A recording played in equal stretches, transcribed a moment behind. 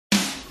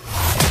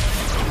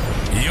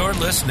You're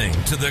listening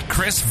to the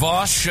Chris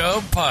Voss Show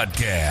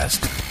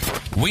podcast.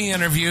 We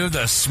interview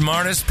the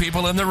smartest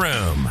people in the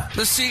room,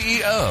 the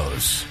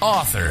CEOs,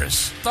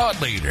 authors,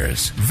 thought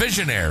leaders,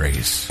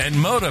 visionaries, and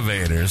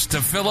motivators to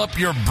fill up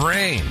your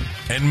brain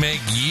and make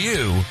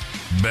you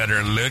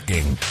better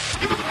looking.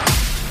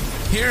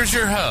 Here's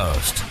your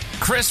host,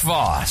 Chris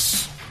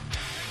Voss.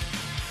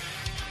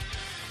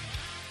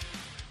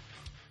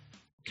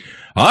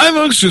 Hi,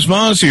 folks. Chris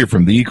Voss here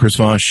from the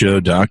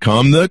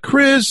ChrisVossShow.com, the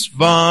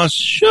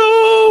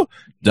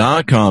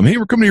ChrisVossShow.com. Hey,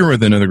 we're coming here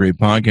with another great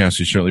podcast.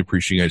 We certainly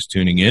appreciate you guys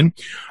tuning in.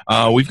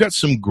 We've got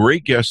some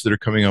great guests that are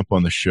coming up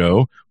on the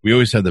show. We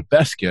always have the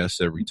best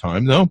guests every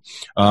time, though.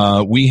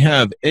 We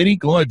have Eddie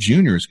Glaude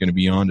Jr. is going to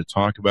be on to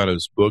talk about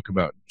his book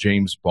about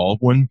James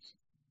Baldwin.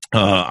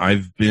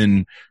 I've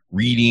been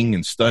reading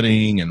and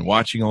studying and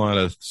watching a lot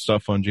of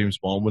stuff on James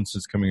Baldwin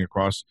since coming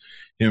across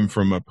him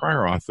from a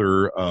prior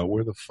author,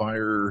 Where the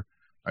Fire...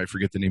 I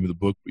forget the name of the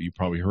book, but you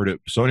probably heard it.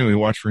 So anyway,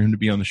 watch for him to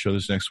be on the show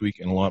this next week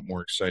and a lot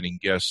more exciting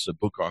guests,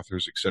 book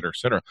authors, et cetera, et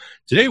cetera.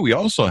 Today, we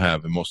also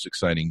have a most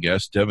exciting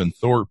guest, Devin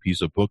Thorpe. He's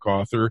a book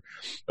author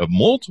of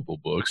multiple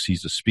books.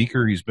 He's a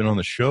speaker. He's been on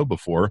the show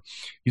before.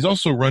 He's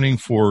also running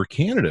for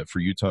candidate for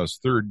Utah's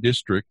 3rd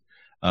District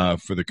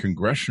for the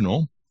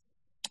Congressional.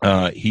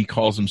 He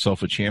calls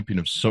himself a champion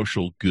of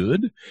social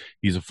good.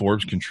 He's a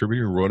Forbes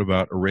contributor who wrote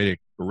about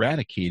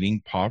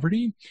eradicating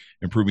poverty,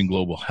 improving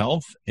global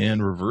health,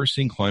 and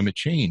reversing climate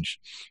change.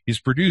 He's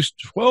produced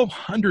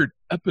 1,200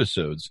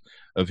 episodes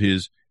of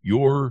his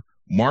Your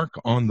Mark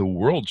on the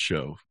World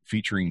show,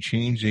 featuring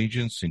change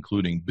agents,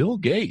 including Bill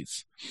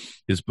Gates.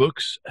 His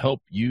books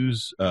help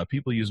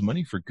people use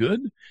money for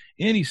good,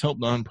 and he's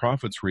helped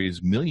nonprofits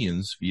raise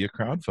millions via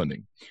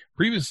crowdfunding.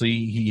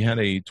 Previously, he had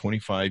a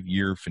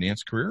 25-year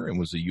finance career and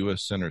was a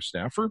U.S. Senator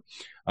staffer.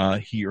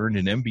 He earned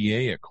an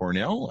MBA at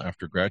Cornell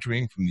after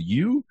graduating from the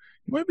U.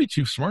 You might be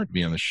too smart to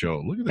be on the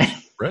show. Look at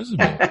this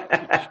resume.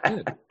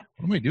 Shit.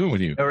 What am I doing with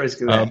you? No risk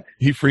of that.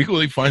 He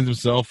frequently finds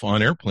himself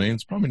on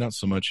airplanes, probably not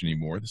so much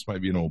anymore. This might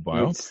be an old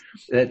bio.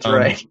 That's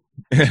right.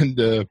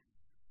 And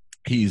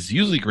he's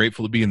usually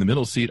grateful to be in the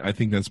middle seat. I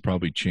think that's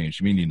probably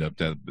changed. You mean you need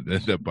to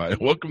update that bio.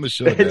 Welcome to the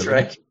show, That's Devin.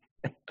 right.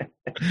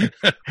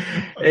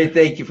 Hey,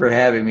 thank you for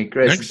having me,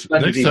 Chris. It's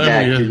fun to be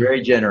back. You're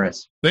very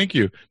generous. Thank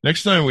you.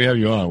 Next time we have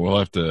you on, we'll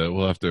have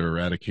to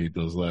eradicate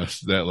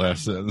that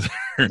last sentence.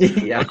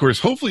 Yeah. Of course,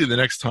 hopefully the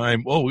next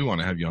time. Well, we want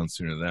to have you on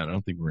sooner than that. I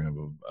don't think we're gonna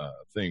have a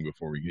thing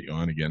before we get you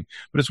on again.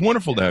 But it's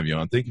wonderful to have you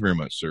on. Thank you very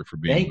much, sir, for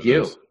being. Thank with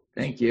you. us.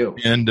 Thank you.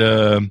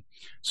 And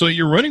so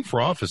you're running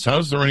for office.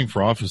 How's the running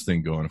for office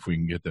thing going? If we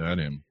can get that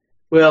in.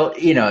 Well,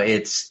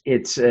 it's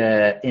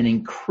an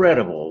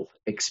incredible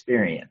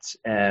experience.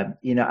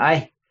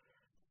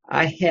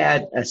 I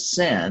had a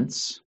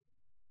sense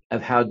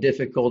of how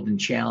difficult and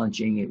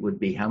challenging it would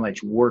be, how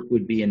much work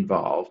would be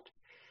involved.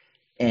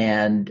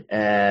 And,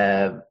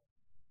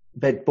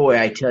 but boy,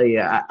 I tell you,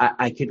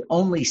 I could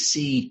only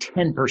see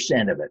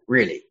 10% of it,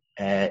 really.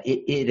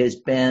 It has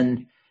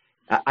been,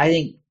 I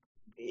think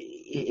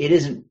it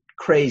isn't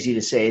crazy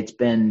to say it's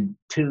been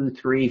 2,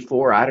 3,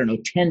 4,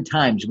 10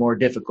 times more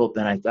difficult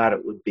than I thought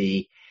it would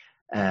be.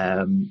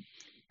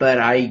 But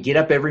I get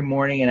up every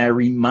morning and I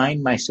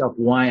remind myself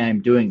why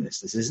I'm doing this.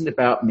 This isn't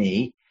about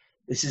me.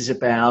 This is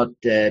about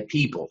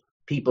people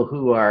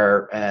who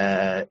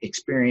are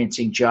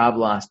experiencing job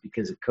loss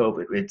because of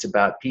COVID. It's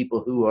about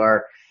people who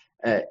are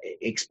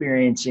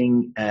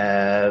experiencing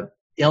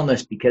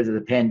illness because of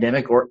the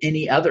pandemic or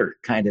any other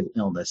kind of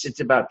illness. It's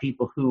about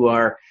people who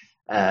are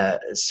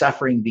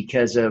suffering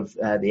because of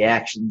the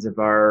actions of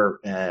our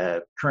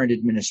current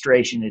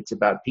administration. It's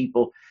about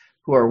people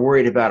who are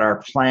worried about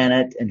our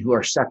planet and who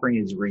are suffering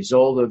as a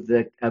result of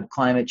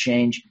climate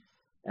change.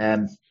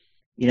 There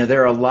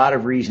are a lot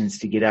of reasons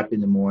to get up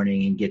in the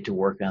morning and get to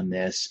work on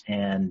this,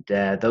 and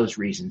those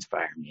reasons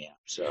fire me up.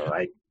 So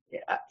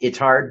it's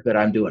hard, but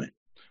I'm doing it.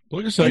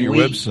 Look us on your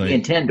website. We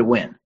intend to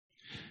win.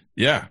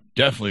 Yeah,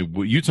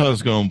 definitely.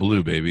 Utah's going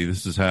blue, baby.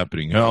 This is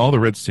happening. All the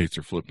red states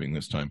are flipping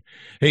this time.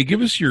 Hey,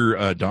 give us your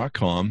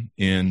 .com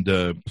and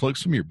plug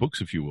some of your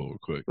books, if you will, real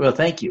quick. Well,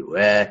 thank you.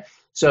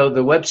 So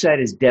the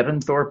website is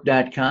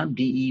devinthorpe.com,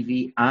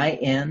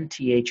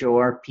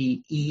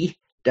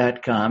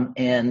 DEVINTHORPE.com.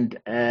 And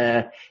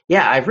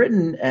I've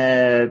written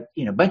a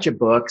bunch of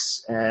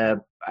books,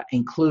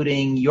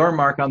 including Your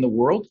Mark on the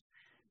World,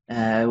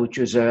 which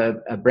was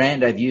a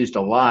brand I've used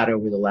a lot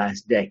over the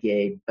last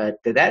decade. But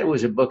that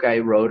was a book I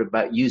wrote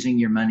about using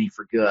your money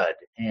for good.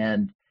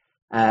 And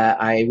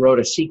I wrote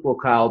a sequel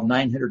called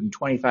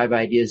 925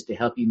 Ideas to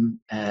Help You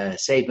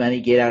Save Money,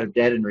 Get Out of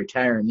Debt, and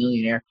Retire a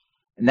Millionaire.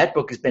 And that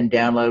book has been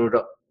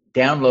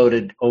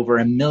downloaded over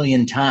 1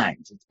 million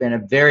times. It's been a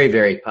very,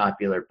 very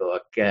popular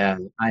book.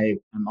 I'm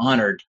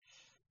honored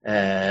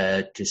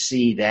to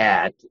see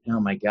that. Oh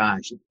my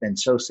gosh, it's been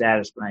so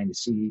satisfying to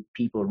see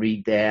people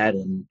read that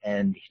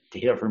and to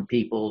hear from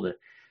people that,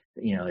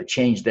 it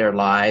changed their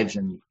lives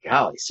and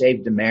golly,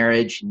 saved the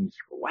marriage. And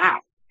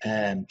wow.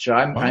 So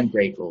I'm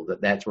grateful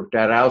that that's worked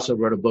out. I also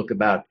wrote a book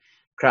about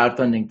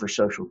crowdfunding for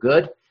social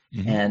good.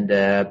 and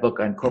a book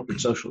on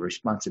corporate social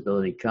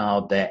responsibility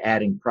called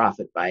Adding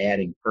Profit by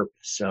Adding Purpose.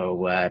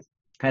 So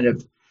kind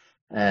of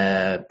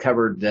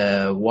covered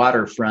the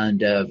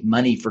waterfront of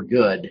money for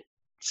good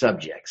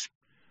subjects.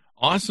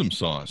 Awesome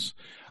sauce.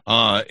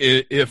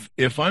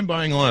 If I'm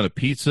buying a lot of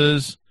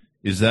pizzas,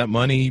 is that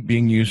money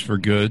being used for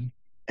good?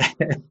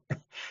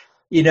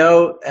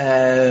 More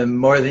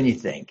than you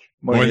think.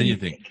 More than you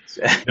think.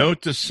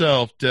 Note to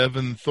self,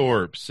 Devin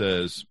Thorpe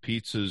says,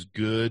 pizza's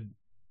good,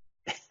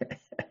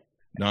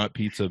 not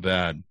pizza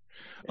bad.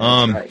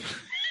 Right.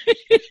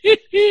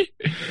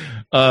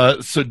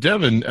 So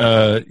Devin,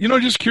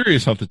 just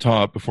curious off the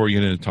top before you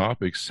get into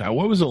topics,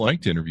 what was it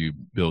like to interview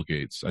Bill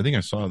Gates? I think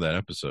I saw that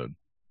episode.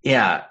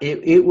 Yeah,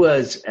 it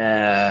was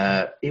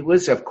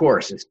of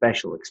course a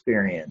special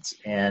experience.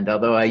 And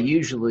although I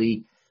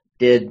usually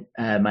did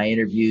my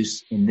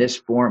interviews in this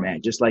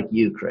format, just like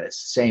you, Chris,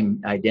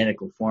 same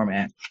identical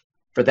format.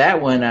 For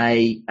that one,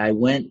 I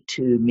went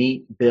to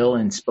meet Bill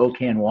in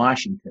Spokane,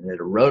 Washington at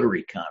a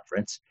Rotary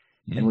conference.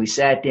 And we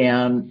sat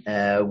down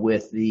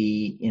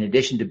in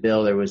addition to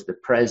Bill, there was the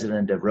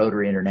president of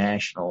Rotary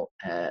International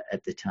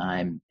at the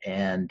time.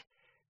 And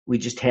we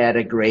just had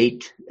a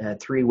great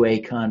three-way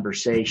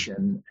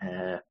conversation.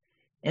 And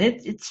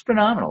it's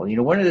phenomenal.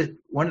 One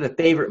of the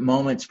favorite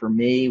moments for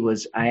me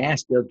was I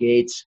asked Bill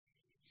Gates,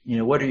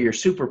 what are your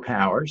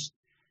superpowers?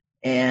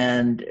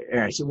 And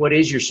I said, what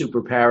is your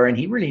superpower? And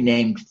he really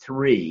named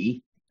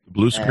three.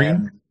 Blue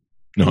screen?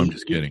 No, I'm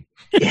just kidding.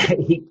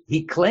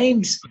 He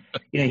claims,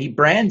 he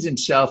brands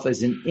himself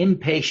as an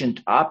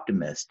impatient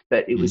optimist,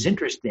 but it was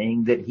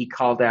interesting that he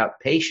called out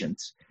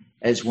patience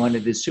as one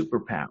of his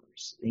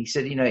superpowers. And he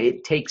said,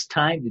 it takes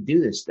time to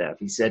do this stuff.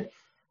 He said,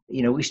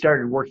 we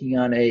started working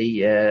on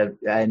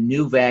a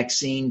new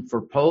vaccine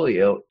for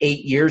polio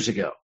 8 years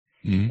ago.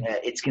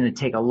 It's going to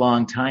take a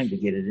long time to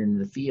get it into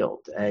the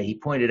field. He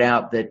pointed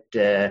out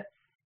that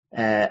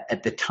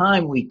at the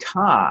time we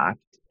talked,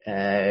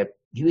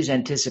 he was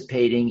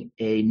anticipating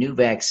a new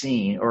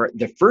vaccine, or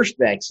the first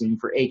vaccine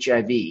for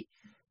HIV,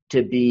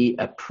 to be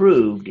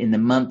approved in the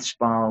months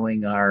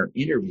following our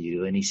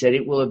interview. And he said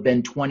it will have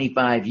been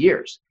 25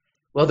 years.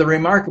 Well, the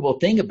remarkable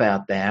thing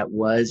about that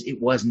was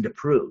it wasn't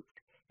approved.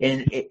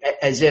 And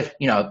as if,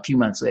 a few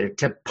months later,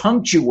 to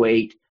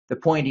punctuate the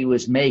point he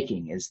was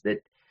making is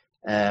that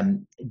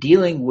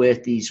dealing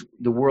with the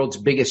world's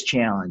biggest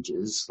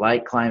challenges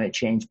like climate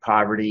change,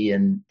 poverty,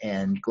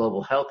 and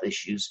global health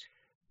issues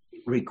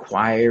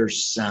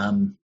requires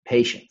some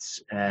patience.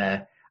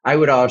 I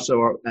would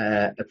also,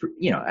 I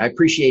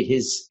appreciate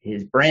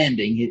his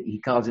branding.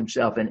 He calls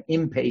himself an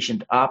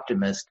impatient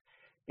optimist,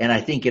 and I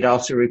think it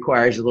also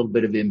requires a little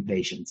bit of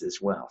impatience as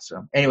well.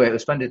 So anyway, it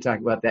was fun to talk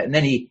about that. And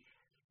then he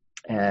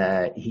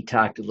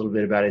talked a little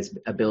bit about his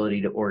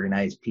ability to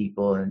organize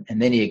people, and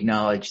then he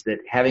acknowledged that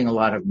having a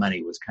lot of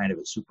money was kind of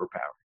a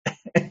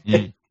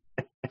superpower.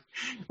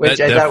 Which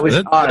I thought was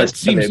honest. That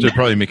seems to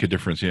probably make a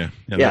difference, yeah.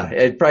 Yeah,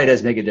 it probably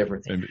does make a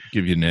difference.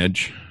 Give you an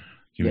edge.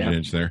 Give you an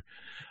edge there.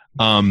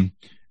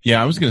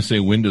 I was going to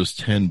say Windows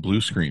 10 blue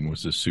screen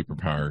was a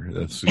superpower.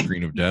 That's the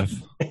screen of death.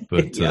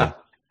 But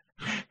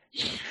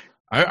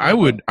I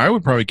would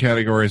probably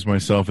categorize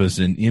myself as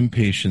an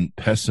impatient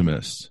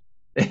pessimist.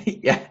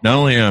 Yeah. Not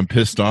only am I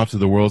pissed off that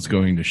the world's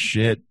going to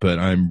shit, but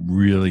I'm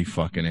really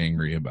fucking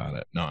angry about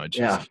it. No,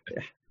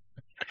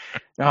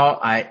 No,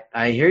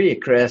 I hear you,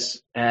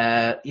 Chris. You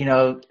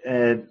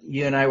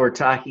and I were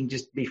talking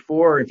just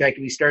before. In fact,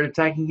 we started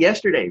talking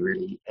yesterday,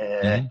 really,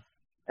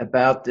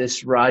 about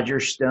this Roger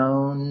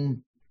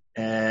Stone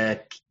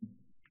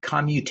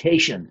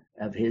commutation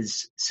of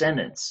his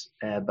sentence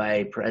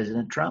by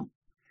President Trump.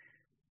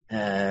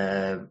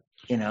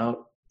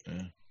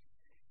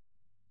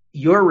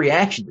 Your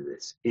reaction to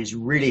this is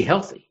really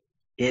healthy.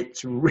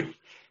 It's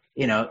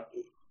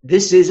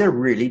this is a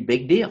really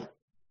big deal.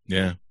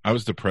 Yeah, I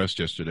was depressed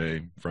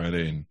yesterday,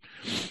 Friday, and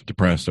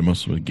depressed. I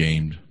mostly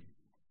gamed.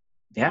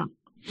 Yeah,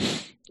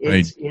 go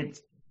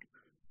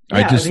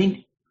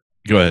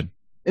ahead.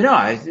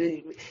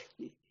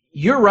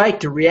 You're right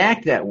to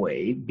react that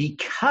way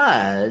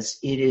because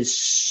it is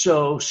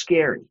so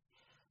scary.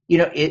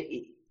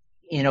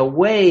 In a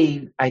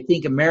way, I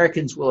think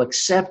Americans will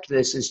accept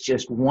this as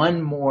just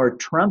one more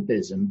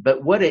Trumpism,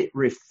 but what it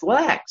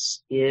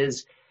reflects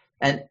is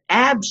an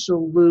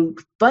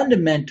absolute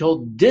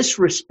fundamental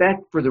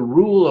disrespect for the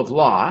rule of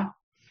law.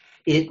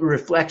 It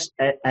reflects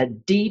a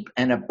deep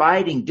and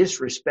abiding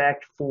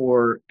disrespect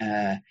for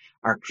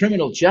our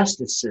criminal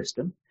justice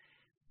system.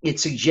 It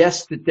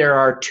suggests that there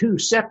are two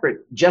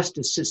separate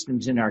justice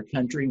systems in our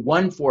country,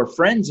 one for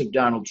friends of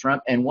Donald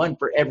Trump and one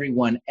for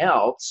everyone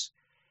else.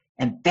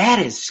 And that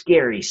is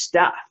scary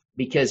stuff,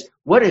 because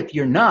what if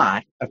you're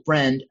not a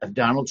friend of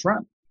Donald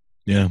Trump?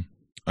 Yeah.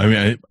 I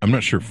mean, I'm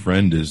not sure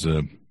friend is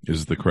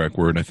the correct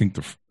word. I think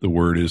the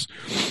word is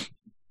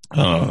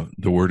La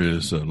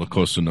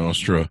Cosa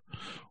Nostra,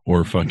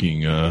 or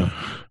fucking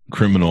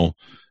criminal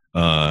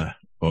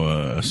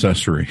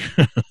accessory.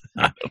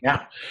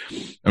 Yeah.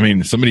 I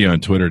mean, somebody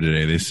on Twitter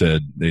today, they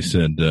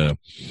said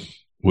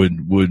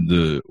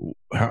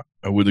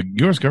would the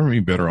U.S.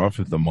 government be better off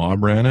if the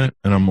mob ran it?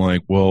 And I'm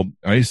like, well,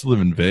 I used to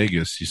live in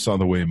Vegas. You saw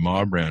the way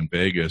mob ran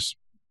Vegas.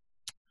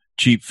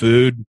 Cheap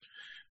food,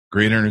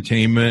 great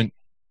entertainment,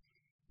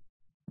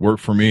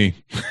 worked for me.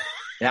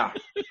 Yeah.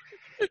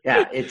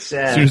 Yeah, it's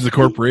as soon as the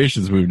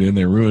corporations moved in,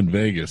 they ruined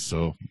Vegas.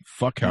 So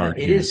fuck Howard.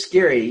 It is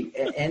scary,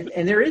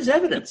 and there is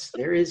evidence.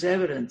 There is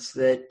evidence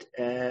that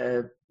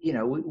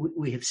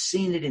we have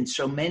seen it in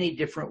so many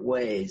different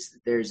ways.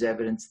 There's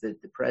evidence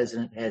that the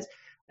president has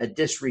a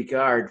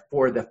disregard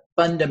for the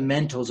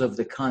fundamentals of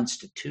the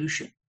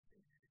Constitution.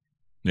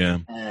 Yeah,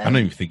 I don't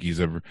even think he's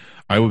ever.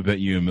 I would bet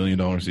you $1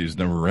 million he's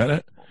never read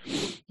it.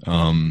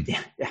 I'm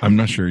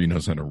not sure he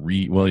knows how to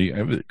read. Well,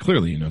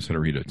 clearly he knows how to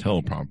read a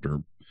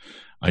teleprompter.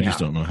 I just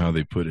don't know how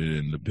they put it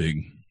in the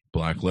big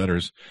black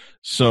letters.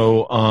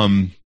 So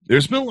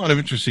there's been a lot of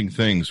interesting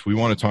things. We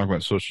want to talk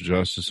about social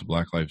justice and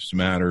Black Lives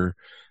Matter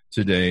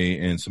today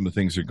and some of the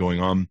things that are going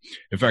on.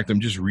 In fact,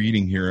 I'm just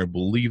reading here. I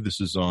believe this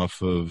is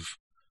off of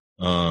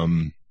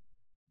I've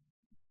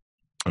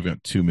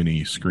got too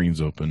many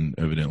screens open,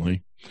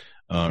 evidently,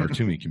 or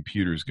too many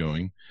computers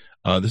going.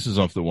 This is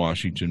off the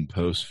Washington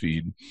Post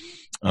feed.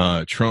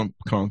 Trump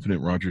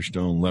confident Roger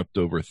Stone leapt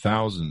over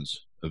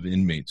thousands of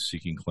inmates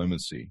seeking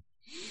clemency.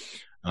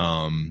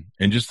 And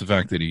just the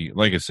fact that he,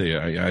 like I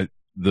say,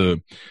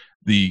 the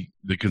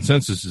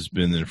consensus has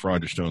been that if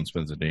Roger Stone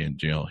spends a day in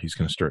jail, he's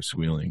going to start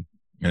squealing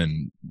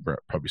and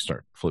probably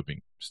start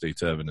flipping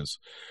state's evidence.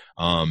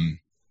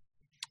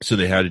 So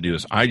they had to do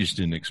this. I just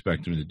didn't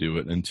expect him to do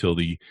it until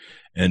the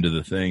end of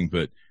the thing.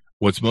 But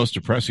what's most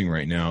depressing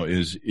right now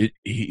is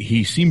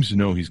he seems to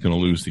know he's going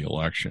to lose the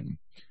election.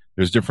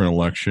 There's different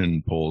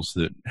election polls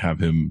that have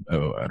him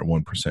at a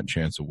 1%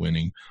 chance of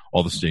winning.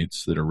 All the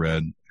states that are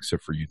red,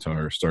 except for Utah,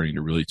 are starting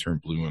to really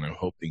turn blue, and I'm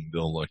hoping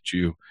they'll elect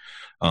you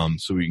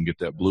so we can get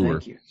that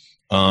bluer. Thank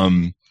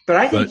you. But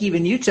I think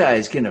even Utah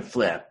is going to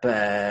flip.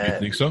 You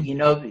think so?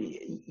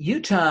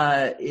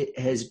 Utah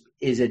is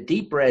a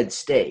deep red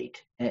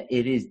state.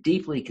 It is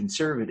deeply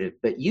conservative,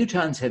 but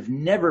Utahns have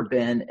never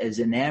been as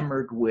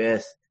enamored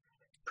with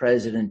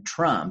President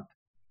Trump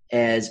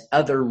as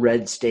other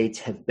red states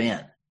have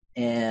been.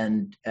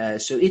 And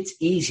so it's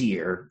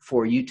easier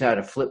for Utah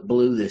to flip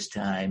blue this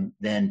time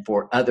than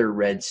for other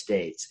red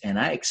states. And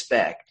I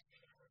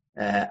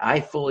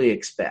fully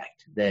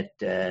expect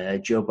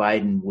that Joe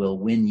Biden will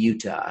win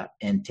Utah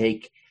and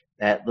take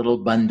that little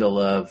bundle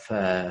of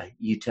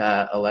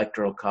Utah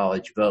Electoral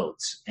College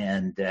votes.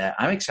 And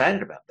I'm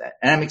excited about that.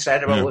 And I'm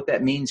excited about what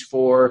that means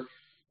for,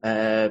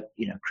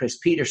 Chris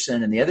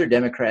Peterson and the other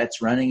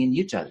Democrats running in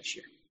Utah this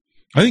year.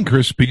 I think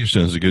Chris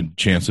Peterson has a good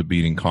chance of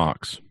beating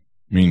Cox.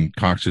 I mean,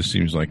 Cox just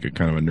seems like a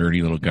kind of a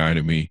nerdy little guy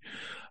to me.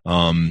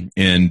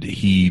 And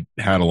he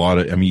had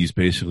he's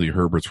basically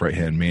Herbert's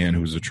right-hand man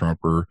who was a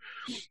Trumper.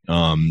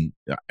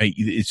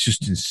 It's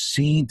just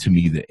insane to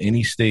me that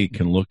any state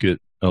can look at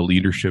a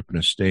leadership in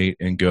a state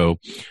and go,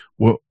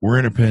 well, we're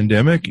in a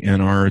pandemic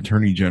and our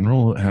attorney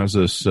general has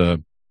us,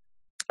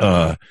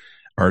 trying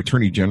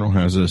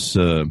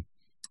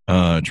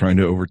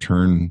to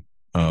overturn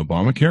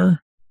Obamacare.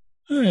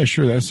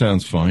 Sure, that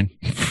sounds fine.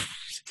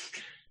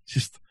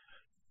 Just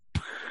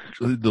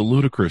the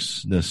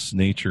ludicrousness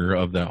nature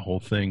of that whole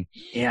thing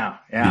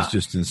is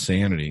just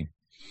insanity.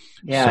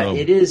 Yeah,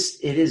 it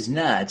is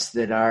nuts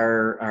that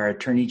our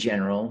Attorney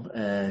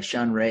General,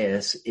 Sean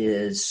Reyes,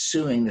 is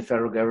suing the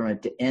federal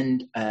government to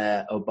end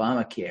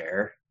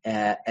Obamacare.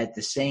 At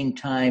the same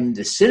time,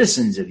 the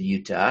citizens of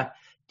Utah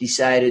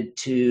decided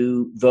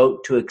to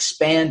vote to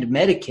expand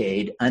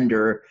Medicaid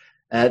under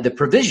the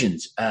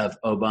provisions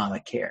of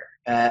Obamacare.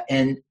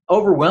 And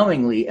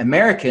overwhelmingly,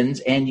 Americans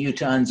and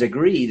Utahns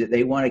agree that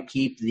they want to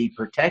keep the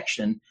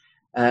protection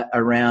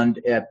around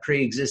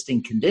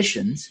pre-existing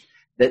conditions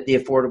that the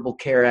Affordable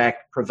Care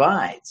Act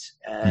provides.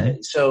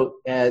 So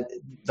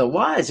the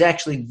law is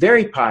actually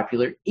very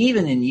popular,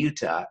 even in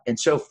Utah. And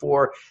so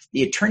for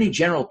the Attorney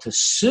General to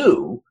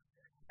sue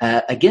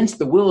against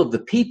the will of the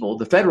people,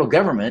 the federal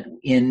government,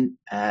 it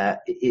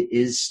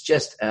is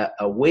just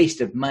a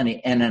waste of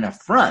money and an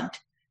affront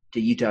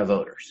to Utah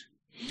voters.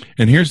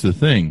 And here's the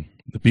thing.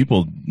 The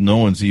people no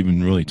one's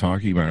even really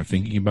talking about or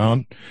thinking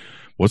about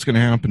what's going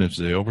to happen if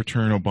they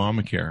overturn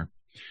Obamacare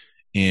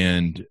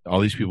and all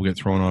these people get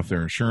thrown off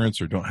their insurance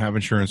or don't have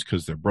insurance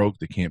because they're broke.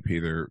 They can't pay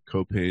their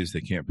co-pays.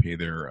 They can't pay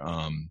their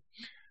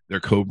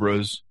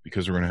COBRAs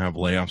because we're going to have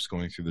layoffs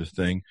going through this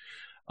thing.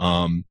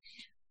 When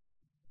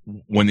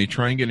they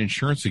try and get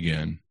insurance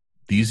again,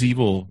 these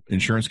evil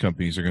insurance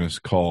companies are going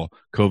to call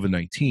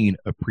COVID-19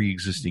 a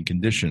pre-existing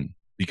condition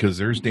because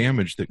there's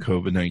damage that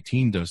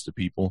COVID-19 does to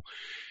people.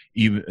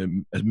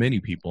 Even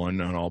many people, and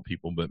not all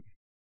people, but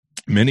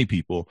many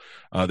people,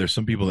 there's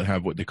some people that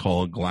have what they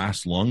call a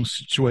glass lung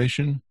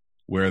situation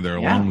where their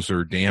lungs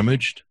are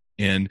damaged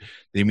and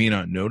they may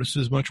not notice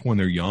as much when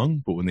they're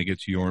young, but when they get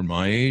to your and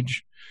my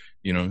age,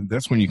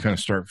 that's when you kind of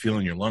start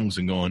feeling your lungs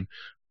and going,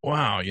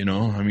 wow,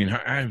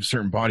 I have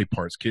certain body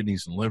parts,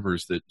 kidneys and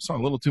livers that saw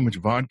a little too much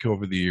vodka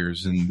over the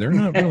years and they're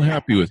not real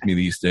happy with me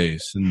these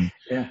days. And,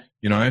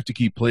 I have to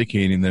keep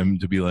placating them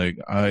to be like,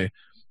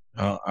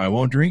 I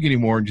won't drink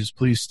anymore. Just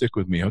please stick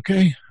with me.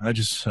 Okay.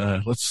 Let's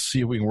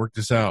see if we can work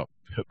this out.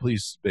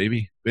 Please,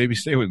 baby,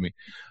 stay with me.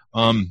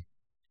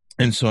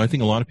 And so I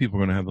think a lot of people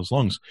are going to have those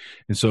lungs.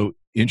 And so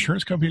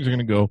insurance companies are going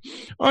to go,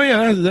 oh,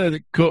 yeah,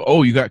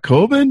 you got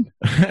COVID?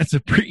 That's a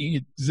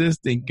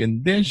pre-existing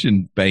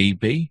condition,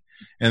 baby.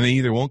 And they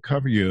either won't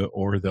cover you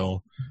or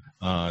they're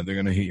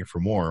going to hit you for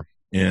more.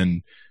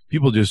 And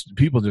people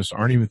just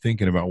aren't even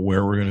thinking about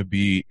where we're going to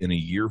be in a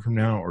year from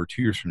now or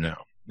 2 years from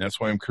now. That's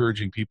why I'm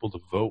encouraging people to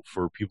vote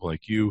for people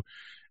like you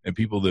and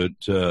people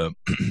that are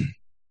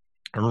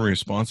going to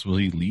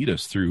responsibly lead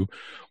us through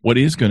what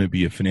is going to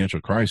be a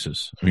financial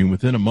crisis. I mean,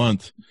 within a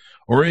month,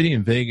 already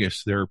in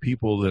Vegas, there are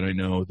people that I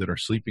know that are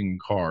sleeping in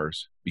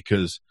cars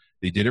because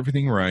they did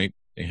everything right.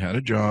 They had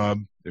a job.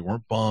 They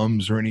weren't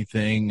bums or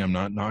anything. I'm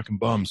not knocking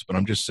bums, but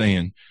I'm just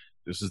saying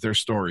this is their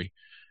story.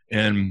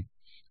 And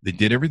they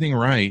did everything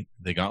right.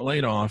 They got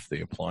laid off.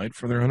 They applied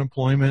for their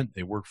unemployment.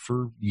 They worked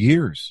for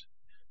years.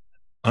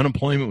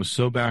 Unemployment was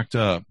so backed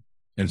up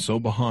and so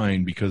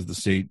behind because the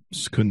state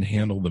couldn't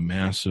handle the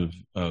mass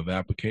of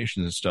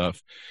applications and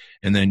stuff.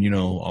 And then,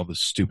 all the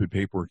stupid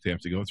paperwork they have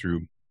to go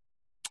through.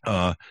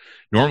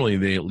 Normally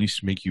they at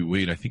least make you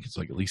wait. I think it's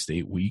like at least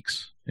 8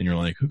 weeks. And you're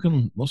like,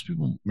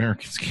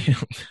 Americans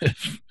can't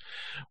live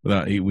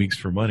without 8 weeks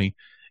for money.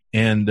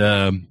 And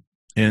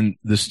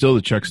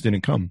the checks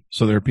didn't come.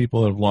 So there are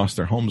people that have lost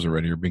their homes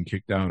already or been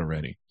kicked out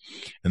already.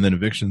 And then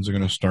evictions are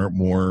going to start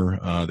more.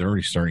 They're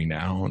already starting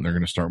now, and they're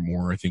going to start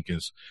more, I think,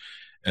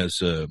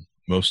 as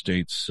most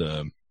states,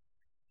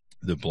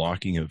 the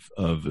blocking of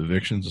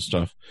evictions and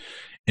stuff.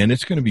 And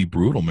it's going to be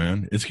brutal,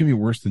 man. It's going to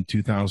be worse than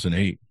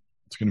 2008.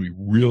 It's going to be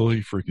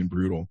really freaking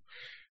brutal.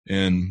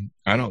 And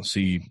I don't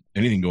see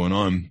anything going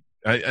on.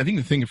 I think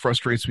the thing that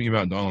frustrates me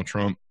about Donald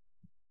Trump,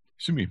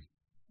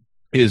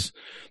 is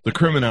the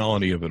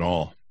criminality of it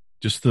all.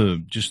 Just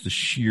the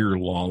sheer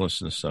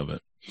lawlessness of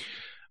it.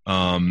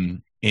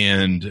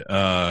 And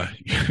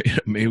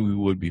maybe we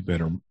would be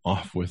better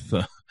off with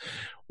the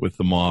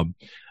mob.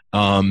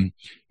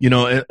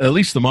 At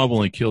least the mob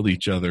only killed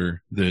each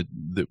other, the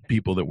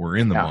people that were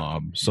in the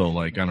mob. So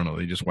I don't know,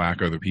 they just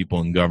whack other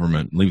people in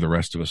government and leave the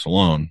rest of us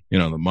alone.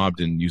 The mob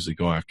didn't usually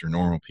go after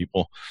normal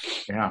people.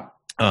 Yeah.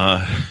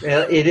 Well,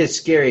 it is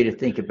scary to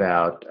think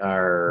about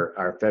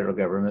our federal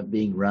government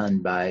being run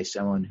by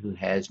someone who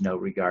has no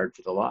regard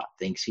for the law,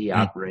 thinks he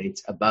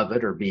operates above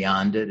it or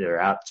beyond it or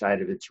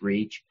outside of its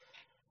reach.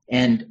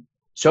 And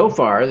so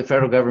far, the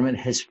federal government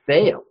has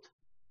failed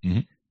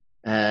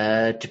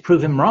to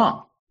prove him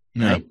wrong.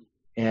 Yeah.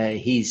 Right?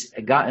 He's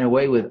gotten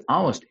away with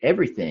almost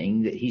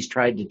everything that he's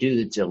tried to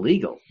do that's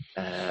illegal.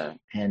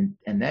 And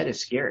that is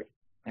scary.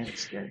 That is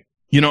scary.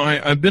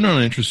 I've been on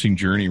an interesting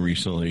journey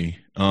recently,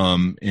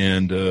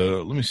 and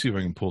let me see if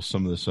I can pull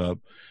some of this up.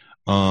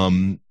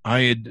 I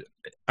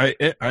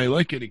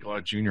like Eddie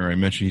Glaude Jr. I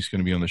mentioned he's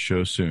going to be on the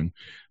show soon,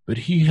 but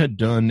he had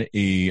done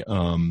a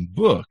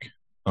book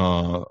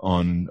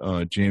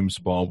on James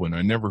Baldwin.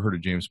 I never heard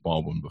of James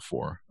Baldwin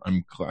before.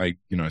 I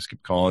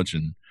skipped college,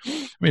 and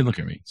look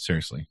at me,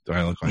 seriously. Do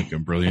I look like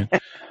I'm brilliant?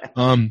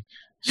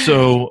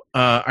 So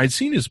I'd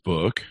seen his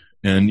book,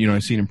 and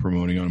I'd seen him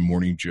promoting on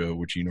Morning Joe,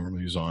 which he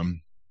normally is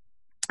on.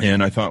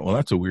 And I thought, well,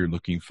 that's a weird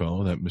looking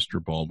fellow, that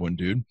Mr. Baldwin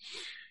dude.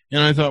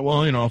 And I thought,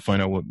 well, I'll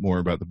find out what more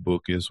about the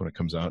book is when it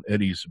comes out.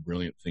 Eddie's a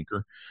brilliant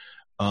thinker.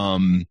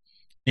 And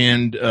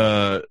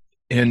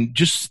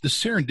just the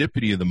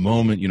serendipity of the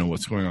moment,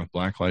 what's going on with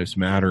Black Lives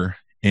Matter.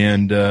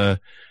 And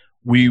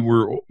we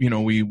work with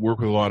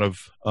a lot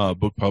of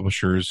book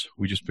publishers.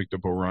 We just picked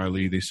up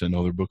O'Reilly. They send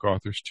other book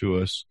authors to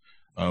us.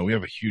 We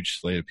have a huge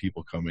slate of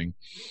people coming.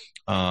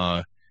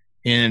 And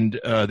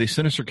they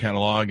sent us their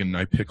catalog, and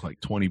I picked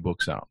like 20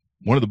 books out.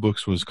 One of the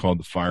books was called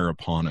The Fire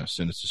Upon Us,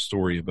 and it's a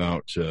story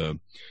about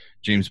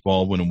James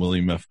Baldwin and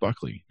William F.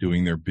 Buckley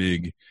doing their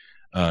big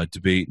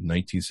debate in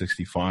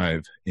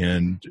 1965.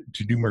 And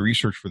to do my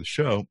research for the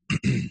show,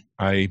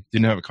 I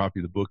didn't have a copy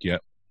of the book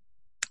yet.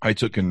 I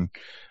took and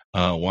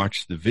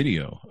watched the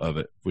video of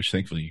it, which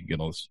thankfully you can get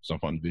all this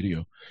stuff on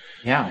video.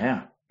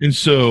 Yeah. And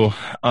so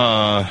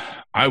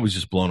I was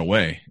just blown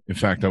away. In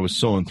fact, I was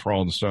so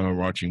enthralled and started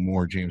watching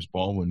more James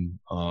Baldwin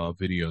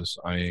videos.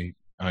 I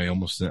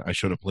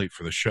showed up late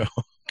for the show.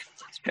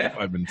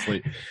 5 minutes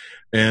late.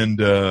 And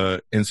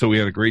so we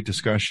had a great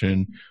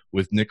discussion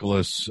with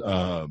Nicholas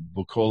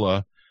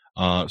Bucola.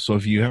 So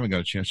if you haven't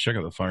got a chance, check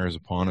out The Fire is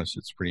Upon Us.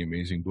 It's a pretty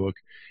amazing book.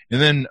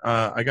 And then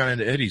I got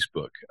into Eddie's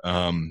book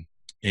and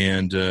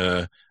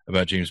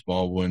about James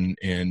Baldwin,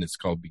 and it's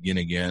called Begin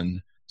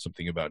Again,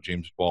 something about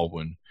James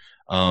Baldwin.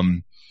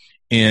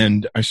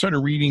 And I started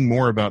reading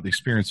more about the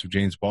experience of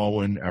James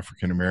Baldwin,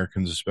 African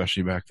Americans,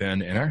 especially back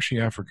then, and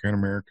actually African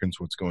Americans,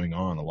 what's going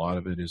on. A lot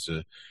of it is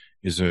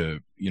we're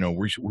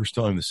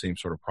still having the same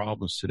sort of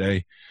problems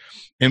today.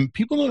 And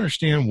people don't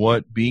understand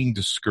what being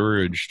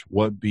discouraged,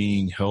 what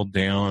being held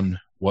down,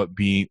 what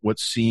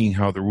seeing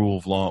how the rule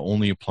of law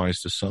only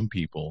applies to some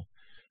people,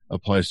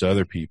 applies to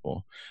other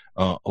people.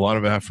 A lot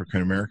of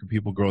African American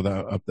people grow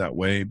up that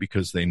way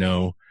because they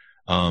know.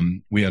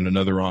 We had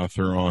another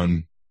author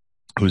on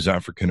who was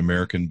African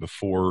American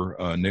before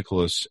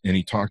Nicholas, and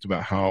he talked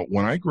about how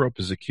when I grew up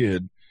as a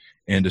kid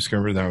and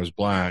discovered that I was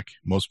black,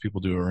 most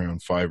people do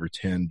around 5 or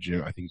 10.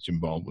 I think Jim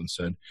Baldwin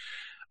said.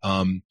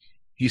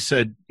 He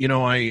said,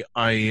 I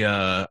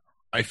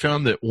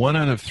found that 1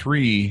 out of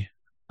 3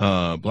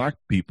 black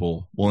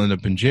people will end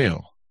up in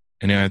jail,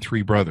 and I had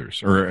 3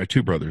 brothers, or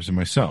 2 brothers, and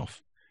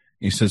myself.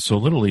 He said, so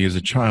literally as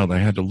a child, I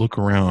had to look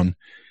around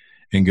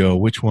and go,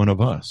 which one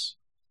of us?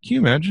 Can you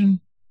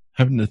imagine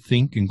having to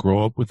think and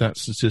grow up with that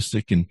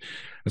statistic and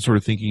that sort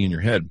of thinking in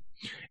your head?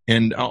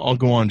 And I'll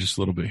go on just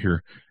a little bit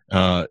here.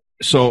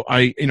 So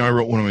I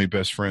wrote one of my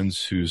best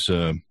friends who's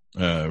a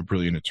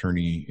brilliant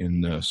attorney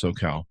in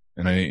SoCal,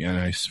 and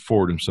I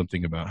forwarded him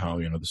something about how,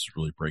 this is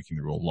really breaking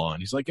the rule of law.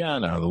 And he's like,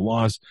 no, the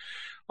law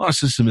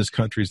system in this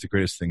country is the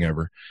greatest thing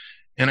ever.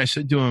 And I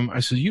said to him,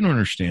 you don't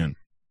understand.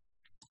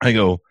 I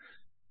go,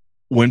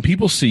 when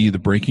people see the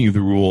breaking of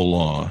the rule of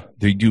law,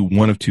 they do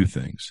one of 2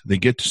 things. They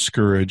get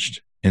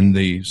discouraged, and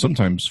they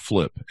sometimes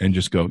flip and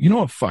just go, you know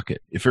what, fuck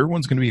it. If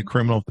everyone's going to be a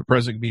criminal, if the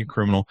president can be a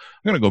criminal,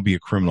 I'm going to go be a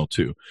criminal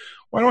too.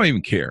 Why do I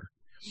even care?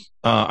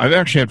 I've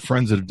actually had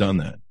friends that have done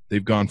that.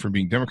 They've gone from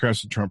being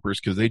Democrats to Trumpers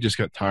because they just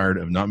got tired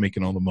of not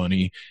making all the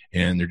money,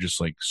 and they're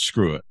just like,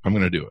 screw it, I'm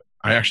going to do it.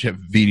 I actually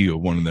have video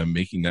of one of them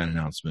making that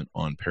announcement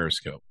on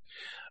Periscope.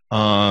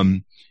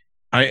 I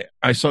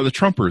saw the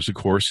Trumpers, of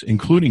course,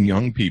 including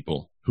young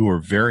people who are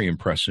very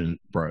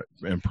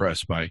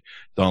impressed by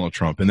Donald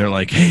Trump. And they're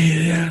like,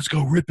 hey, yeah, let's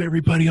go rip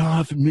everybody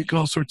off and make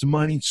all sorts of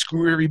money and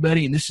screw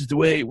everybody. And this is the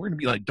way we're going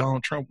to be like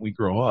Donald Trump when we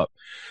grow up.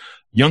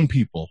 Young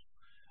people.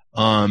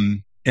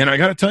 And I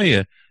got to tell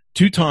you,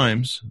 2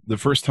 times, the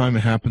first time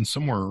it happened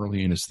somewhere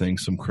early in his thing,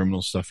 some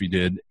criminal stuff he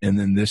did. And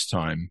then this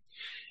time,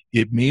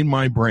 it made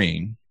my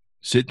brain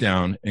sit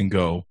down and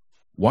go,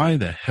 why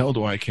the hell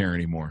do I care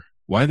anymore?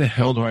 Why the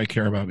hell do I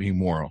care about being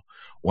moral?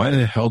 Why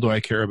the hell do I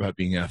care about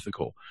being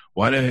ethical?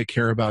 Why do I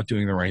care about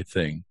doing the right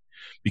thing?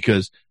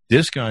 Because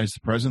this guy's the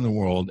president of the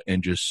world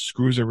and just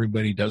screws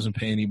everybody, doesn't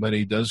pay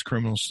anybody, does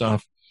criminal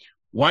stuff.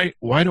 Why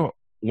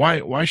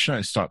should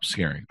I stop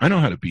scaring? I know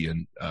how to be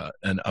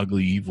an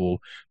ugly, evil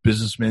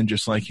businessman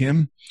just like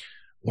him.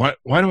 Why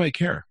do I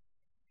care?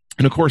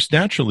 And of course,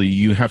 naturally,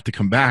 you have to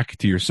come back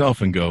to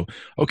yourself and go,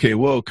 okay,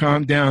 well,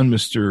 calm down,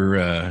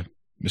 Mr.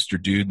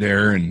 Dude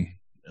there, and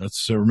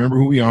let's remember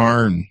who we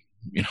are, and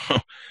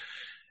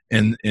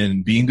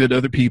and being good to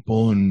other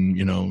people, and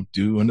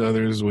do unto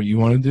others what you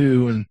want to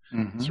do, and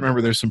just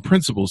remember there's some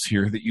principles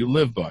here that you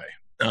live by.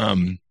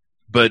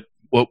 But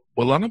what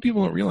a lot of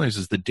people don't realize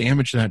is the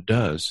damage that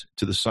does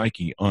to the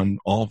psyche on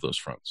all of those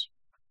fronts.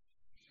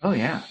 Oh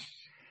yeah,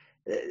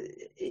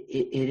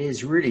 it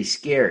is really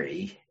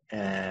scary,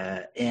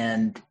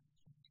 and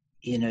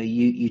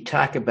you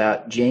talk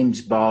about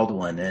James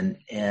Baldwin,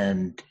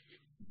 and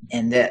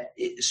that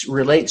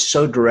relates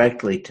so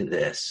directly to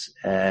this.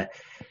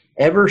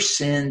 Ever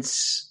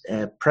since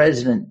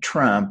President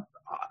Trump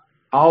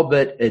all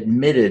but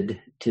admitted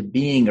to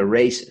being a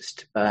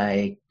racist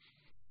by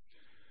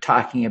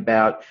talking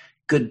about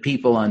good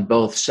people on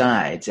both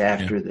sides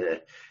after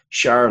the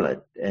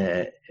Charlotte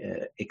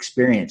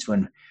experience,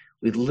 when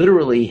we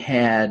literally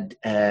had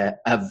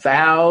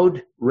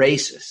avowed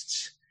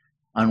racists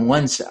on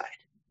one side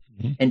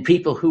and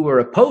people who were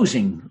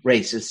opposing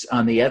racists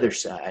on the other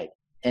side,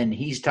 and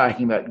he's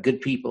talking about good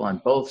people on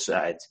both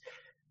sides.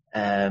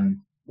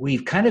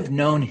 We've kind of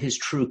known his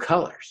true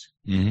colors.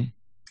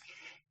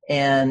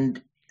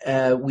 And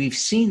we've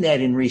seen that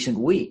in recent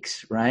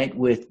weeks, right,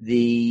 with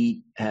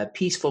the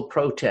peaceful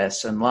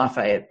protests on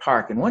Lafayette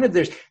Park. And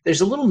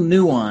there's a little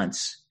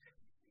nuance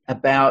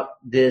about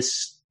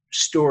this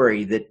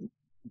story that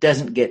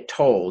doesn't get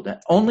told.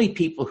 Only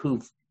people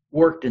who've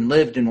worked and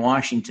lived in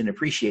Washington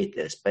appreciate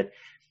this, but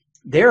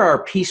there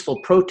are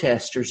peaceful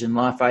protesters in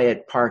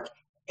Lafayette Park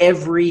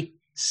every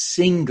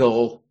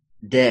single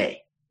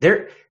day.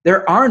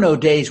 There are no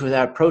days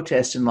without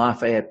protests in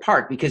Lafayette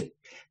Park because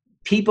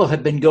people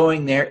have been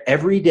going there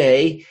every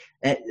day,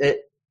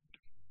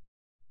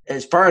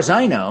 as far as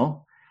I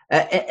know.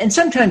 And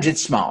sometimes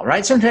it's small,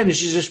 right? Sometimes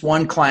it's just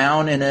one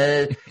clown in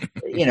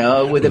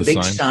with a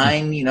big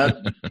sign,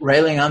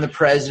 railing on the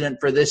president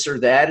for this or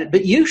that.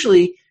 But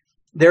usually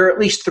there are at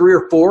least 3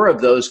 or 4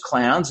 of those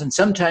clowns, and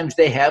sometimes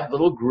they have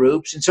little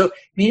groups. And so,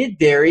 it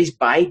varies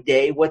by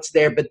day what's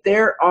there, but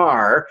there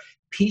are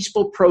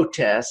peaceful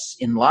protests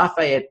in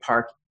Lafayette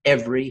Park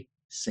every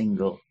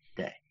single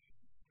day.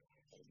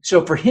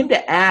 So for him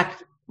to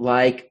act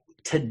like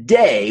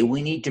today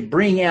we need to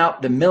bring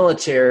out the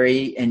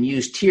military and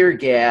use tear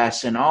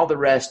gas and all the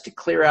rest to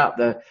clear out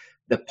the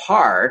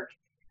park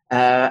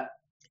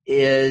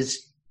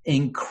is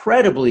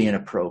incredibly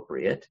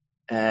inappropriate.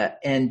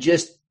 And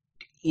just,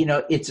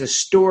 it's a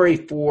story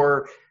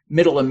for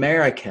middle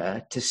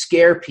America to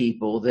scare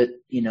people that,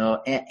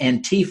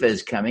 Antifa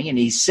is coming. And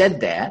he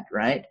said that,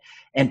 right?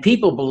 And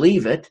people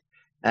believe it.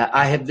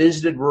 I have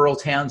visited rural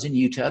towns in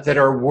Utah that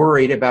are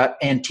worried about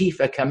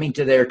Antifa coming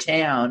to their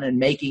town and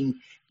making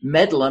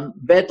bedlam,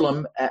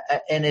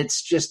 and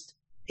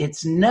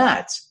it's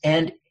nuts.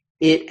 And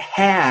it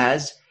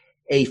has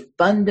a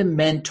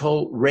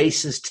fundamental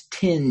racist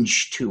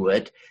tinge to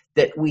it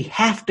that we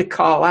have to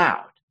call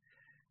out.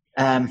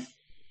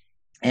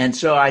 And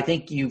so I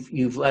think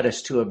you've led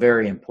us to a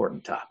very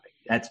important topic.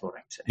 That's what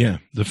I'm saying. Yeah,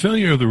 the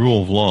failure of the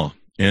rule of law,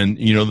 and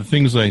the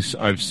things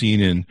I've seen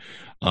in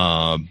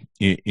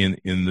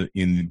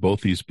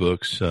both these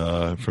books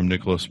from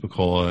Nicholas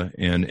Picola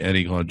and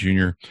Eddie Glaude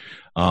Jr.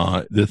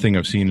 The thing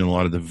I've seen in a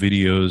lot of the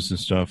videos and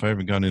stuff. I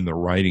haven't gotten into the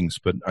writings,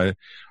 but I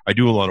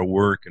do a lot of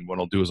work, and what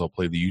I'll do is I'll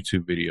play the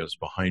YouTube videos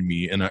behind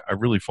me, and I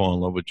really fall in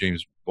love with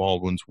James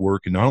Baldwin's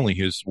work, and not only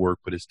his work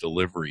but his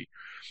delivery.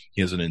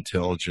 He has an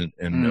intelligent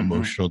and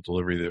emotional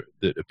delivery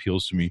that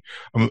appeals to me.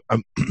 I'm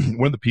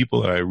one of the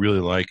people that I really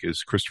like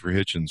is Christopher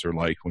Hitchens, or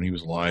like when he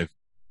was alive.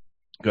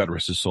 God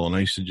rest his soul. And I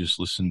used to just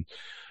listen.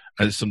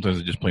 Sometimes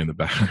I just play in the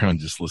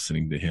background, just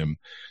listening to him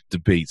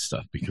debate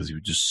stuff because he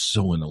was just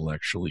so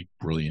intellectually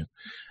brilliant.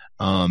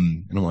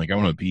 And I'm like, I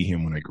want to be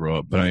him when I grow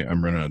up, but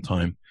I'm running out of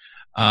time.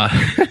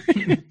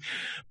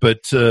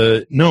 But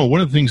no, one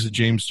of the things that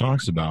James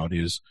talks about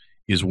is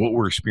what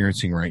we're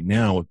experiencing right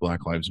now with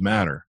Black Lives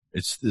Matter.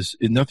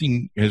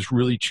 Nothing has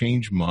really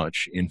changed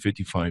much in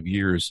 55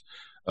 years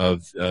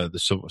of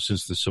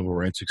since the civil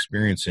rights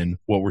experience, and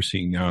what we're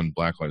seeing now in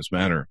Black Lives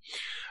Matter.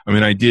 I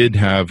mean, I did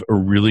have a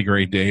really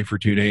great day for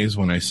 2 days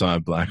when I saw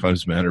Black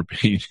Lives Matter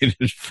painted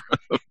in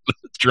front of the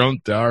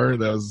Trump Tower.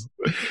 That's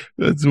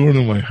one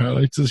of my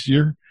highlights this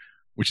year,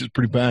 which is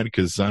pretty bad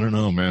because I don't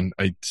know, man.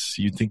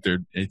 You think I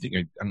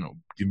don't know,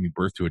 give me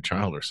birth to a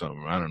child or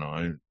something. I don't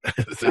know.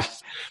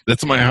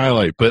 That's my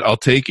highlight, but I'll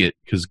take it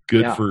because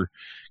good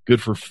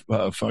for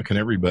fucking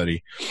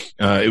everybody.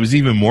 It was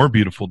even more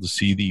beautiful to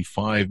see the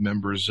 5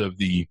 members of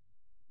the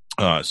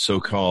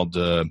so-called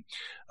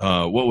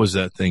what was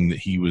that thing that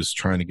he was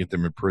trying to get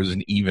them in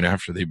prison even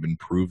after they've been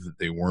proved that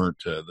they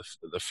weren't,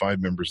 the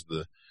 5 members of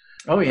the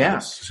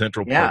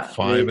Central Park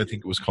 5, I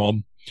think it was called.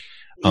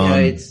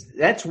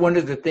 That's one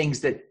of the things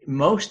that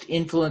most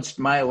influenced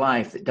my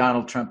life that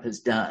Donald Trump has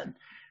done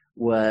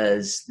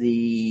was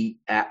the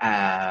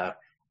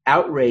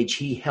outrage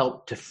he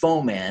helped to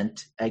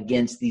foment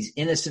against these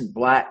innocent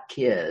black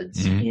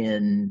kids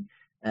in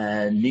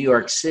New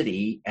York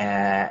City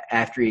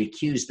after he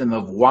accused them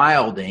of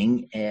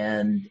wilding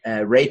and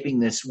raping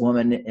this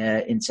woman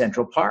in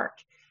Central Park.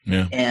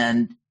 Yeah.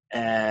 And,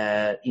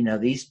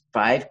 these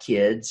 5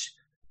 kids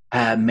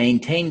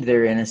maintained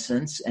their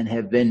innocence and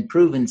have been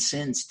proven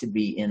since to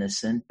be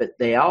innocent, but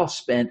they all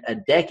spent a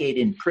decade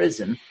in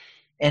prison.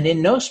 And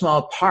in no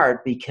small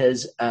part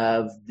because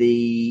of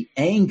the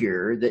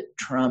anger that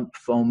Trump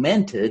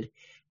fomented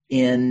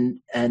in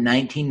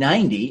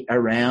 1990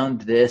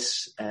 around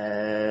this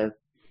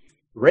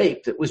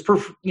rape that was,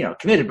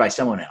 committed by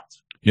someone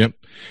else. Yep.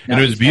 And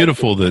it was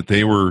beautiful that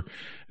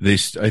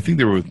I think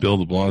they were with Bill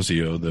de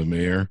Blasio, the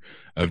mayor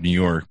of New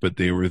York, but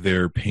they were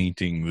there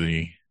painting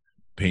the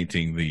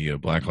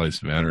Black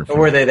Lives Matter. Oh,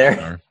 were they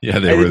there? Yeah,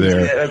 they were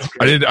there.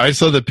 I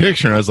saw the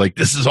picture and I was like,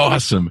 this is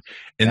awesome.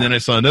 And then I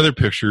saw another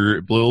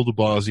picture, Bill de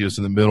Blasio's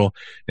in the middle,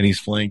 and he's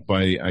flanked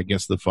by, I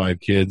guess, the 5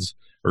 kids,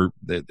 or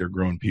they're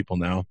grown people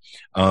now.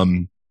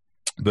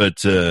 But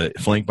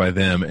flanked by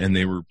them, and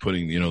they were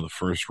putting, the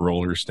first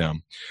rollers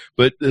down.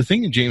 But the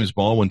thing that James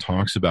Baldwin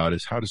talks about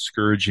is how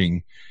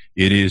discouraging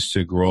it is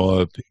to grow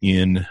up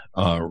in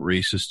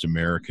racist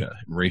America,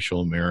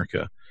 racial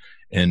America,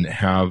 and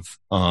have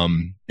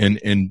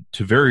and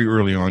to very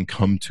early on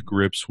come to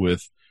grips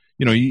with,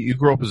 you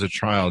grow up as a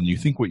child and you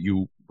think what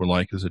you were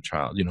like as a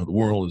child. The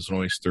world is an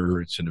oyster,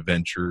 it's an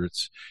adventure,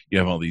 you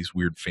have all these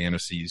weird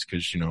fantasies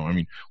because,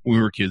 when we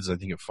were kids, I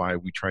think at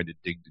 5 we tried to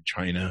dig to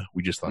China.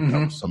 We just thought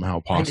that was somehow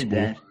possible.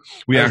 I did that.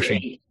 We actually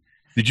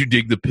did. You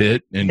dig the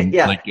pit and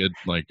Yeah. get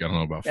I don't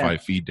know, about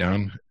 5 feet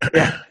down?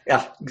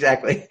 Yeah,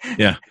 exactly.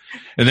 Yeah.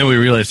 And then we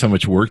realized how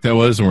much work that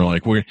was, and we're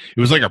like, it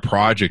was like a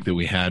project that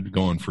we had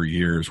going for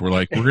years. We're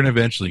like, we're going to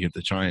eventually get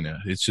to China.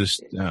 It's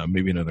just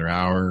maybe another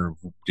hour of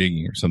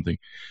digging or something.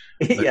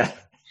 Yeah.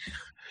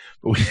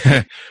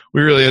 But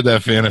we really had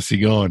that fantasy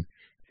going.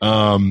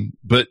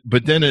 But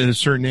then at a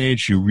certain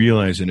age, you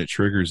realize, and it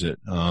triggers it.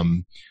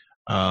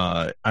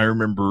 I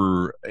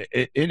remember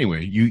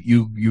anyway,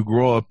 you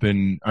grow up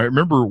in, I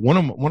remember one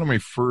of my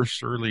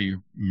first early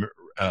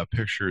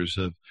pictures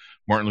of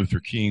Martin Luther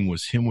King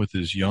was him with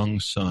his young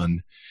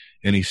son,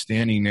 and he's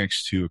standing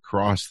next to a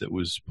cross that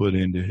was put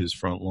into his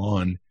front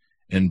lawn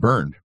and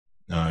burned,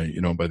 by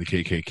the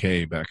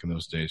KKK back in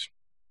those days.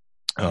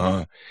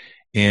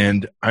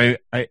 And I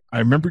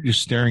remember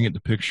just staring at the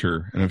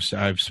picture, and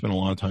I've spent a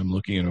lot of time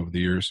looking at it over the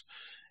years,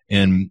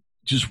 and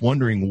just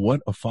wondering what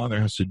a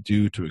father has to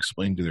do to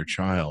explain to their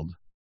child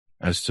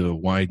as to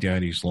why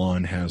daddy's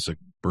lawn has a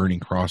burning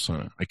cross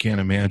on it. I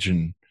can't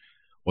imagine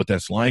what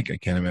that's like. I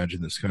can't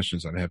imagine the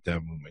discussions I'd have to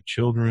have with my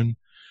children.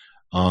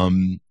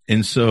 And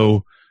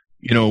so,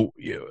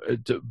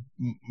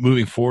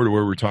 moving forward to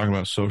where we're talking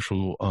about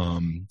social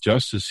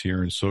justice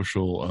here and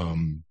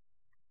social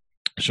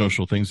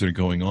things that are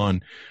going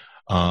on,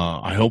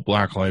 I hope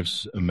Black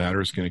Lives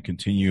Matter is going to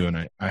continue,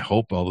 and I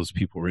hope all those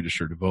people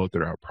registered to vote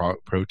that are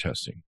out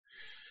protesting.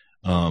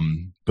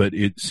 But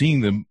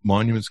seeing the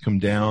monuments come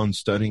down,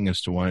 studying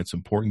as to why it's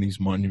important these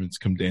monuments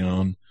come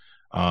down.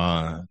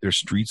 There's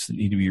streets that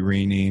need to be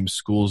renamed,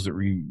 schools that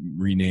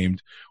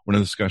renamed. One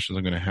of the discussions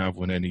I'm going to have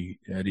when Eddie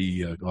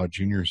Glaude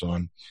Jr. is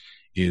on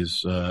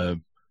is the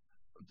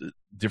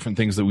different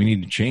things that we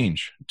need to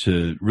change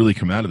to really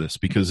come out of this,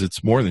 because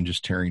it's more than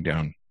just tearing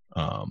down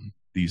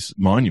these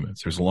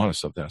monuments. There's a lot of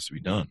stuff that has to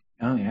be done.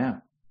 Oh,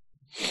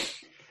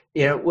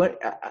 yeah. What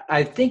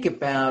I think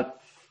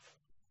about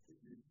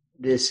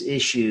this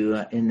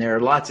issue, and there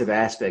are lots of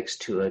aspects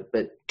to it,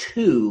 but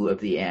two of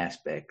the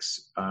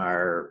aspects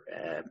are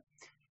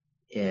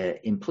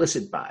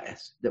implicit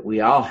bias that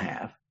we all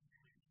have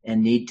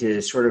and need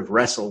to sort of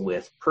wrestle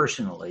with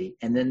personally.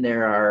 And then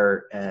there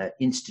are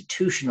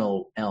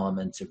institutional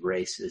elements of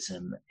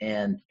racism.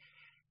 And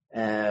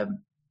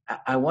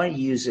I want to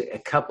use a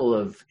couple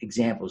of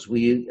examples. Will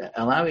you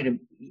allow me to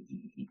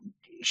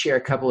share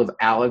a couple of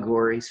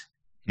allegories?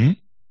 Mm-hmm.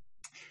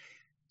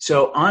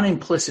 So on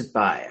implicit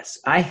bias,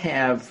 I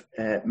have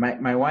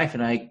my wife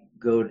and I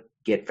go to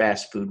get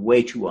fast food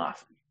way too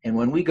often. And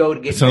when we go to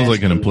get sounds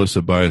like an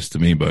implicit bias to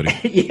me, buddy.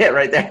 Yeah,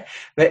 right there.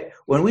 But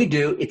when we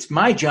do, it's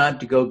my job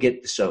to go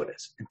get the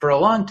sodas. And for a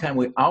long time,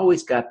 we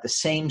always got the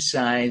same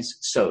size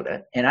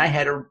soda.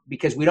 And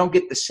because we don't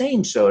get the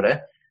same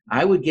soda,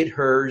 I would get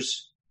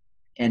hers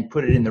and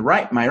put it in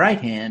my right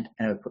hand,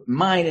 and I would put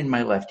mine in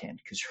my left hand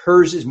because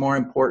hers is more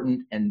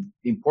important and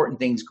the important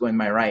things go in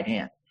my right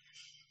hand.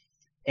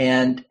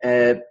 And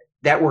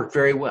that worked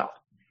very well.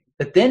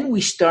 But then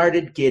we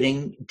started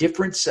getting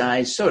different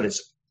size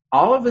sodas.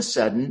 All of a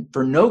sudden,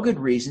 for no good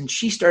reason,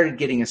 she started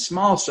getting a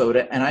small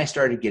soda and I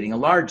started getting a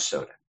large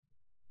soda.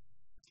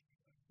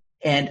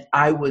 And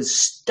I was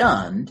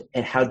stunned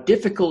at how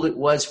difficult it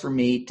was for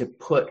me to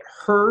put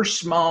her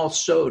small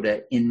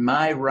soda in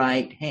my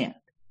right hand,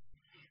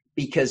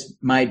 because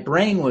my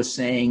brain was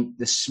saying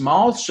the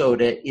small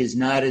soda is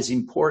not as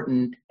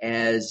important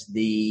as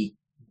the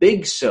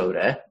big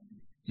soda.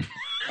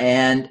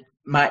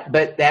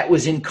 But that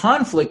was in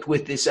conflict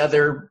with this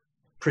other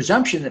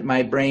presumption that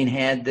my brain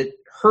had that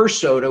her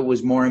soda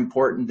was more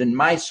important than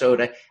my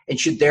soda and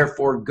should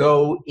therefore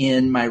go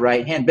in my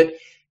right hand. But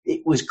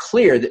it was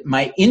clear that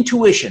my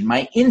intuition,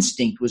 my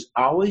instinct was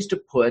always to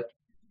put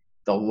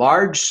the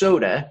large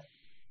soda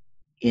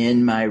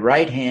in my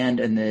right hand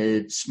and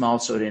the small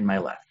soda in my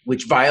left,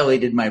 which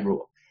violated my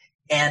rule.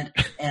 And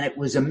it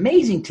was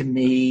amazing to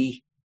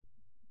me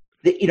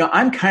that,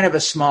 I'm kind of a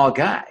small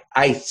guy.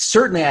 I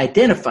certainly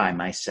identify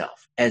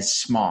myself as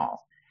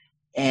small.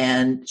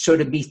 And so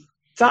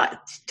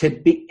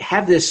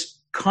have this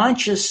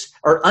conscious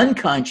or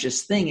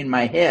unconscious thing in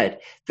my head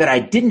that I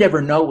didn't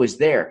ever know was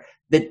there,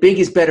 that big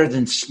is better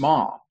than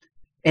small.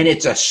 And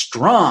it's a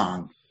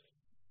strong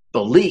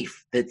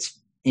belief that's,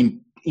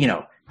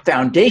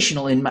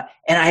 foundational and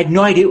I had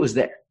no idea it was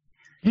there.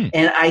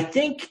 And I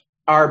think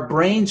our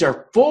brains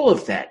are full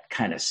of that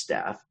kind of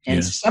stuff.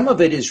 And some of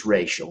it is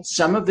racial,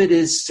 some of it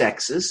is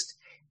sexist,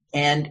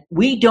 and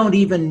we don't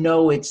even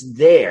know it's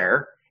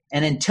there.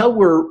 And until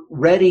we're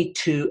ready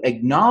to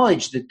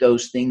acknowledge that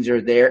those things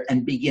are there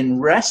and begin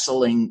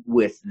wrestling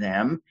with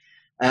them,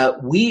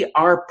 we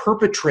are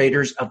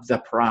perpetrators of the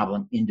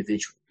problem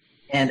individually.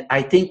 And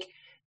I think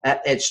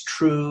it's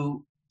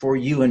true for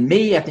you and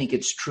me. I think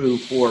it's true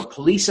for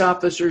police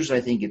officers.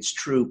 I think it's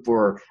true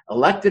for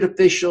elected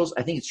officials.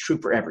 I think it's true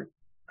for everyone,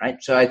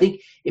 right? So I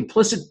think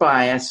implicit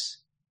bias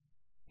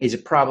is a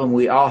problem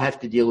we all have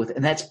to deal with,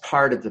 and that's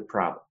part of the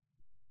problem.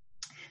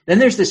 Then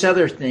there's this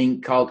other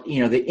thing called,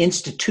 the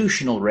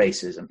institutional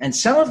racism. And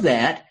some of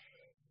that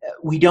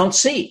we don't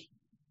see,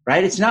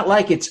 right? It's not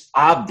like it's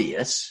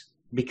obvious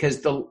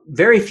because the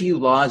very few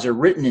laws are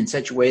written in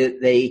such a way that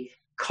they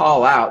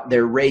call out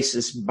their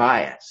racist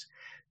bias.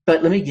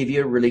 But let me give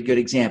you a really good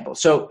example.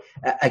 So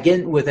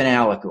again, with an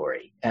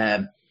allegory,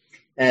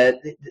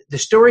 the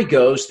story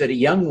goes that a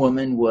young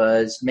woman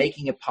was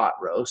making a pot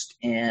roast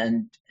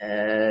and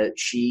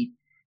she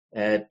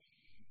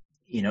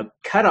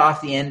cut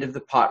off the end of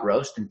the pot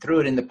roast and threw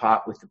it in the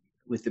pot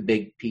with the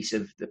big piece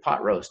of the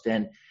pot roast.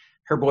 And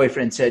her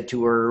boyfriend said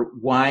to her,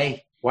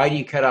 why do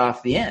you cut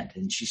off the end?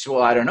 And she said,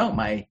 well, I don't know.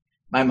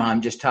 My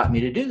mom just taught me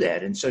to do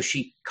that. And so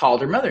she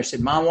called her mother and said,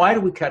 Mom, why do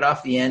we cut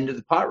off the end of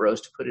the pot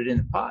roast to put it in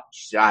the pot?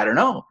 She said, I don't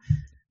know.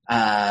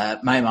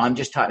 My mom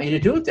just taught me to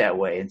do it that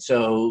way. And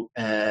so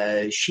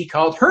she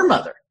called her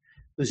mother,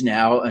 who's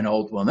now an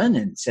old woman,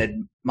 and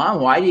said, Mom,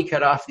 why do you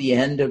cut off the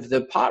end of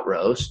the pot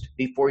roast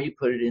before you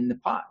put it in the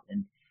pot?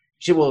 And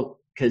she said,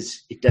 well,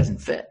 because it doesn't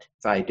fit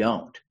if I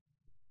don't.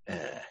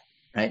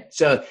 Right?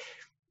 So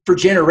for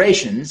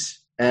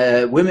generations,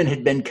 women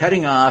had been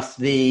cutting off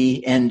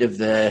the end of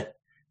the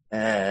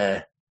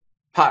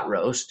pot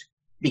roast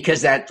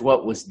because that's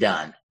what was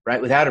done,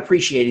 right? Without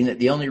appreciating that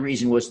the only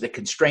reason was the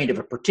constraint of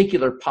a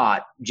particular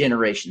pot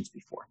generations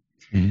before.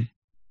 Mm-hmm.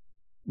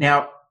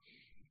 Now,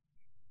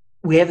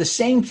 we have the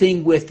same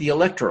thing with the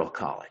Electoral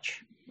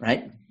College,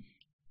 right?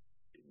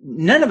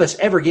 None of us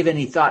ever give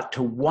any thought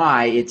to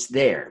why it's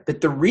there.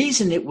 But the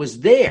reason it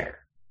was there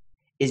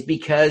is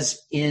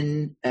because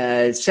in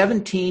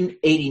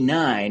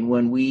 1789,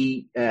 when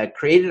we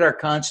created our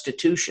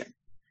Constitution,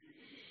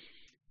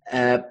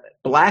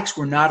 blacks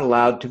were not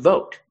allowed to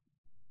vote.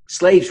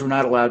 Slaves were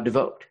not allowed to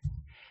vote.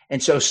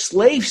 And so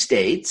slave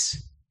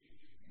states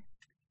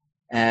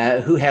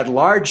who had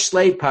large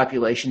slave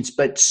populations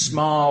but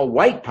small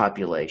white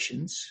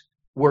populations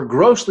were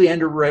grossly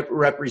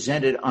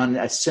underrepresented on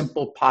a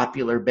simple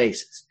popular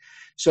basis.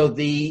 So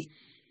the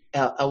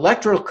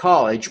Electoral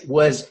College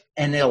was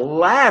an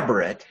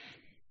elaborate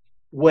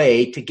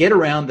way to get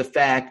around the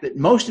fact that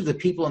most of the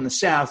people in the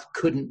South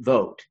couldn't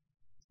vote.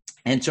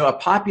 And so a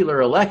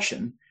popular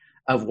election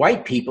of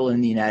white people in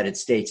the United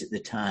States at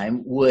the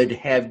time would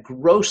have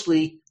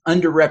grossly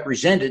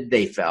underrepresented,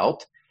 they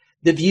felt,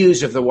 the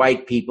views of the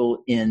white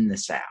people in the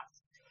South.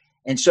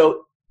 And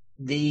so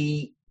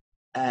the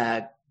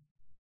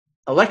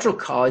Electoral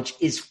College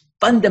is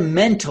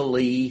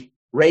fundamentally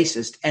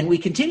racist, and we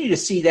continue to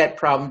see that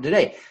problem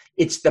today.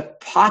 It's the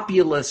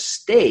populous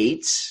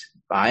states,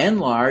 by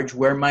and large,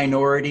 where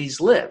minorities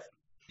live.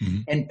 Mm-hmm.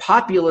 And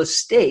populous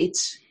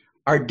states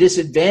are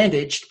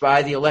disadvantaged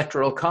by the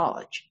Electoral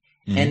College.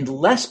 Mm-hmm. And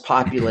less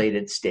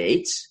populated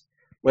states,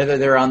 whether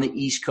they're on the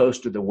East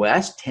Coast or the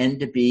West, tend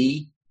to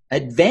be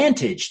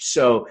advantaged.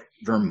 So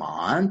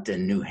Vermont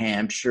and New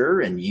Hampshire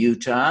and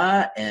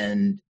Utah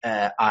and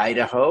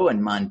Idaho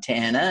and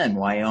Montana and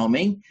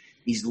Wyoming,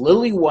 these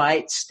lily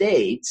white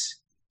states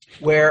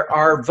where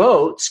our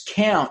votes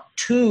count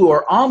 2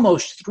 or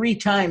almost 3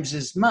 times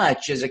as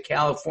much as a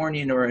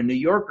Californian or a New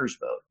Yorker's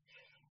vote.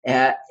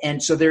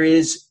 And so there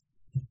is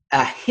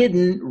a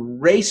hidden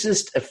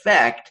racist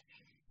effect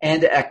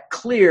and a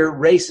clear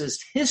racist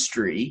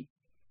history,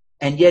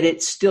 and yet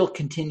it still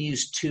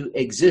continues to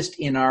exist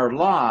in our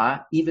law,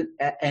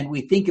 and we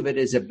think of it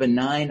as a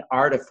benign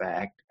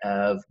artifact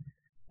of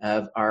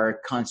our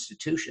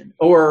Constitution,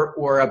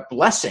 or a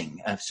blessing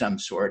of some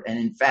sort. And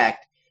in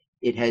fact,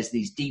 it has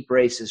these deep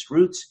racist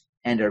roots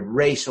and a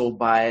racial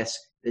bias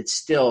that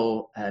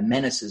still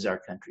menaces our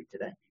country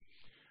today.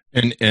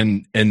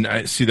 And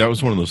I see that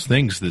was one of those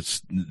things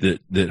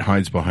that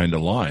hides behind a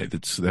lie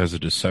that has a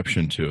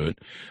deception to it.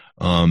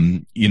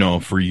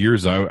 For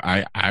years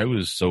I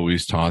was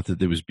always taught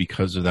that it was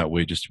because of that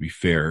way, just to be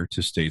fair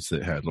to states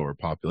that had lower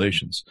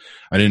populations.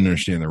 I didn't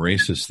understand the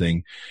racist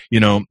thing.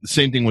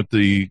 Same thing with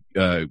the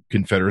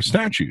Confederate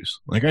statues.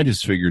 Like, I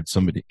just figured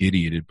some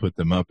idiot had put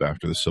them up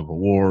after the Civil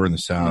War in the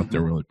South. Mm-hmm.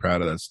 They're really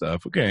proud of that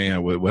stuff. Okay, yeah,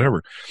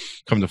 whatever.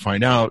 Come to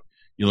find out,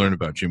 you learn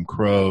about Jim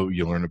Crow.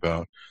 You learn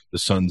about the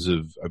sons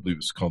of, I believe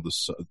it's called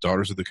the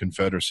Daughters of the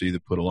Confederacy,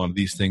 that put a lot of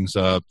these things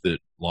up, that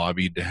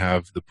lobbied to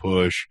have the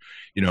push,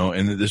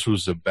 and that this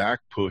was a back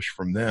push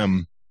from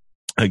them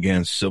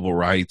against civil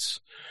rights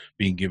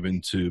being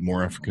given to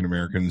more African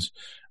Americans,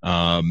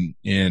 and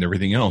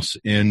everything else.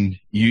 And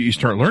you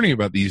start learning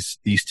about these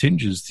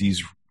tinges,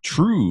 these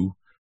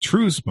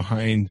truths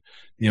behind,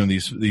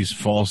 these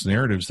false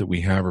narratives that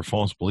we have, or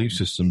false belief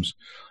systems.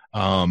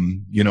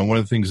 One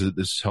of the things that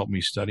this helped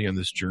me study on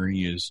this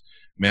journey is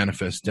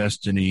manifest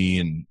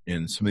destiny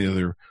and some of the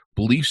other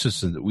belief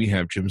systems that we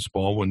have. Jim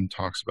Spalding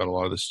talks about a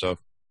lot of this stuff,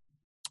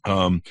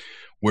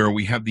 where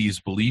we have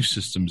these belief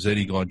systems.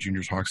 Eddie Glaude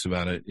Jr. talks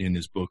about it in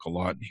his book a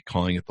lot,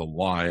 calling it the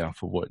lie,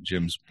 off of what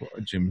James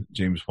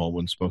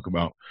Baldwin spoke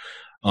about.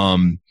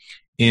 And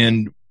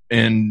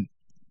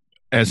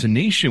as a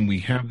nation, we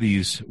have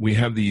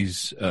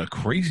these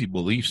crazy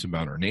beliefs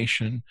about our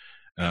nation.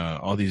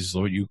 All these,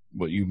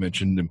 what you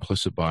mentioned,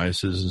 implicit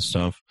biases and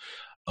stuff.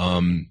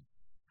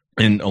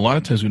 And a lot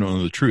of times we don't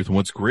know the truth. And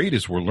what's great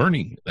is we're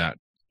learning that.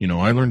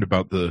 I learned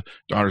about the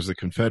Daughters of the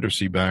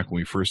Confederacy back when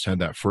we first had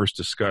that first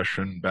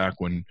discussion, back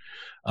when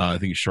I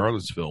think it's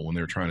Charlottesville, when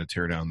they were trying to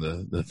tear down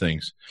the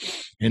things.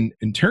 And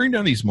tearing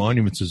down these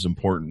monuments is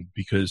important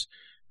because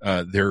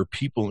there are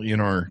people in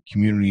our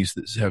communities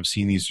that have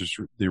seen these as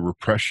the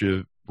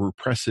repressive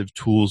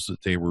tools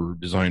that they were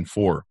designed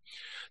for.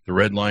 The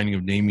redlining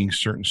of naming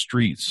certain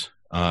streets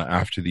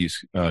after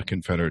these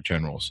Confederate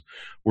generals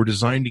were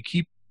designed to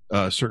keep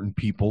certain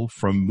people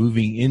from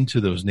moving into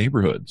those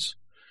neighborhoods.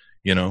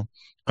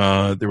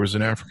 There was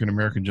an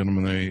African-American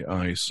gentleman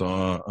I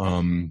saw,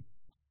 I think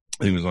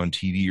it was on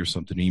TV or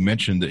something. He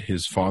mentioned that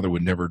his father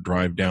would never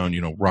drive down,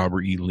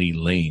 Robert E. Lee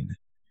Lane.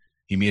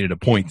 He made it a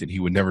point that he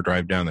would never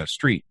drive down that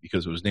street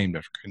because it was named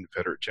after a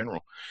Confederate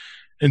general.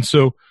 And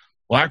so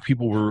black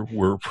people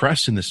were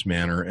oppressed in this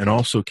manner and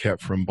also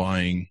kept from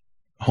buying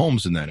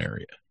homes in that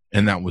area.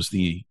 And that was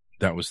the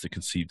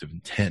conceived of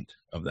intent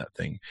of that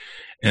thing.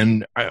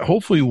 And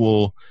hopefully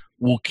we'll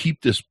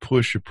keep this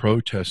push of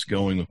protest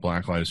going with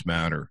Black Lives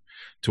Matter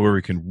to where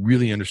we can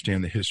really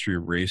understand the history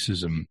of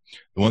racism.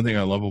 The one thing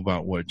I love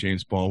about what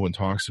James Baldwin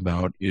talks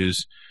about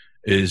is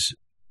as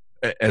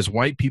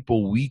white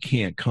people, we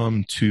can't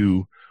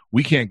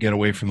get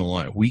away from the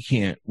lie. We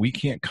can't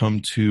come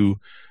to,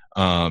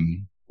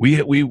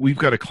 we've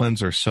got to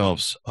cleanse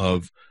ourselves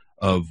of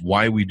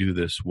why we do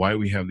this, why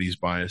we have these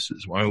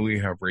biases, why we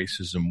have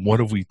racism, what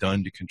have we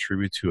done to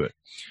contribute to it.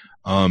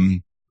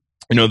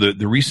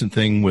 The recent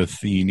thing with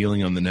the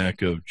kneeling on the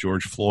neck of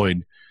George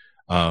Floyd,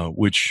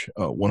 which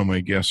one of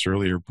my guests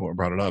earlier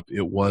brought it up.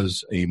 It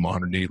was a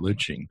modern day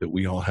lynching that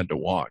we all had to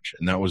watch.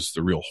 And that was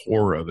the real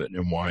horror of it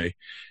and why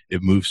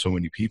it moved so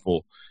many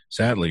people,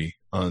 sadly,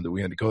 that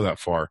we had to go that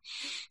far.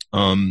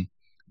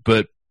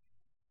 But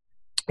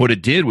what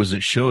it did was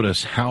it showed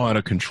us how out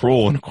of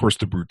control, and of course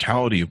the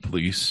brutality of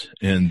police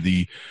and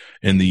the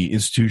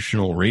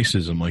institutional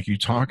racism, like you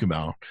talk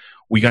about,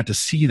 we got to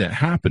see that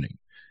happening.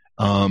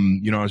 I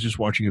was just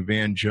watching a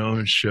Van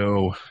Jones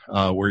show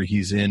where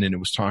he's in, and it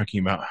was talking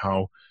about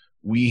how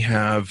we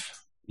have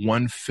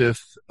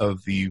 1/5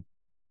 of the,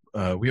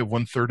 we have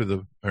 1/3 of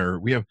the, or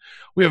we have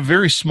a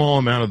very small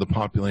amount of the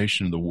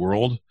population of the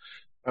world.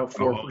 About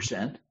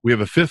 4%. We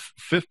have a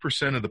fifth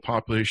percent of the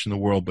population of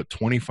the world, but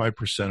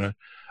 25%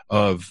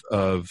 of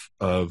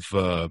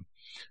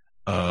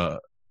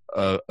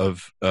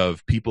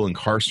people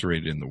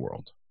incarcerated in the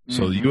world.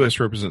 So the U.S.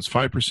 represents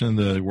 5%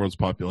 of the world's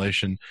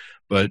population,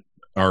 but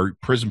our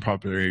prison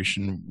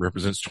population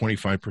represents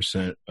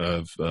 25%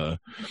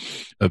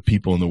 of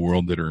people in the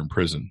world that are in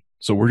prison.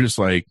 So we're just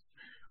like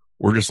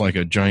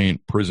a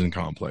giant prison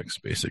complex,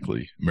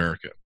 basically,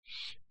 America.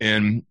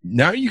 And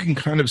now you can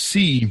kind of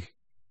see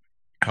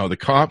how the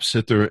cops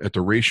at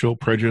the racial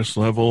prejudice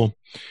level,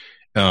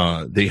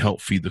 they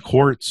help feed the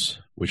courts,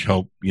 which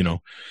help,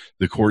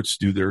 the courts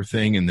do their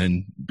thing, and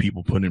then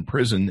people put in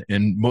prison.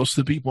 And most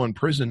of the people in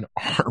prison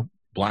are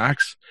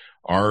blacks,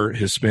 are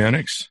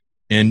Hispanics.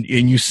 And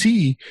you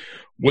see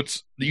you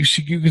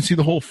can see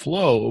the whole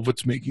flow of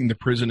what's making the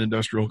prison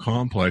industrial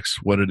complex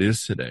what it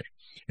is today,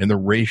 and the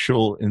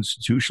racial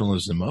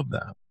institutionalism of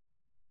that.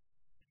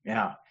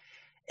 Yeah.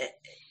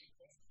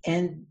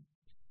 And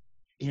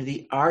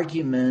the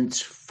arguments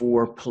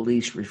for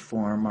police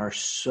reform are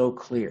so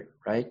clear,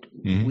 right?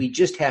 Mm-hmm. We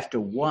just have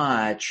to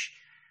watch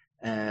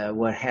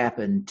what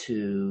happened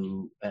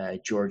to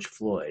George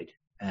Floyd,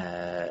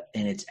 and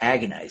it's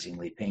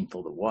agonizingly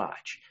painful to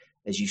watch.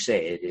 As you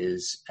say, it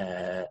is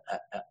a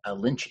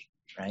lynching,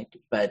 right?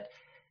 But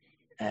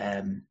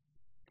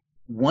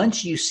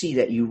once you see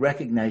that, you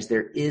recognize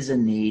there is a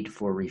need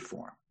for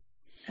reform.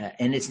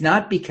 And it's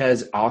not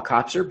because all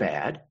cops are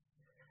bad.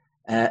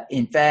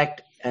 In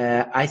fact,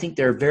 I think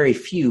there are very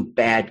few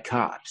bad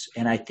cops.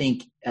 And I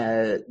think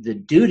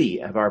the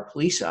duty of our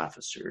police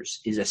officers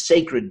is a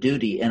sacred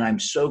duty, and I'm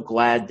so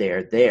glad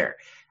they're there.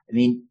 I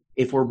mean,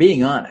 if we're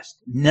being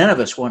honest, none of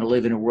us want to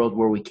live in a world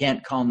where we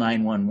can't call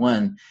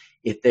 911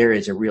 if there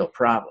is a real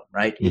problem,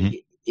 right? Mm-hmm.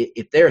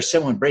 If there's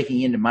someone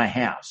breaking into my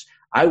house,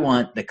 I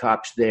want the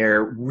cops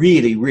there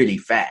really, really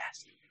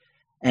fast.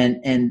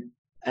 And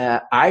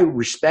I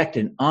respect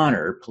and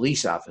honor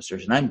police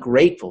officers, and I'm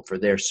grateful for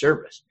their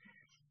service.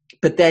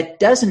 But that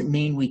doesn't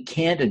mean we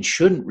can't and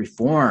shouldn't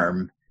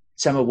reform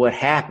some of what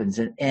happens.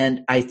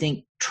 And I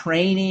think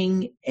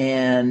training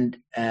and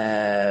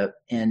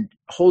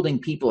holding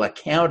people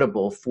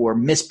accountable for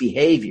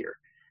misbehavior,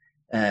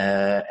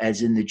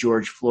 as in the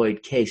George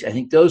Floyd case, I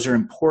think those are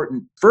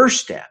important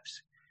first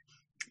steps.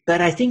 But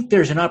I think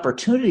there's an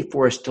opportunity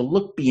for us to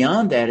look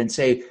beyond that and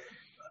say,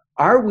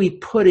 are we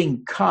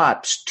putting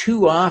cops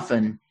too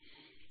often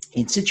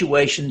in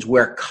situations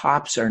where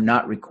cops are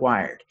not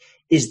required?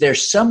 Is there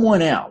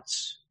someone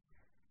else,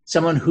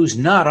 someone who's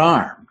not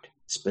armed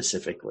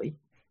specifically,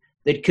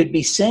 that could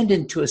be sent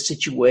into a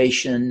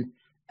situation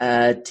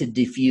to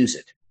diffuse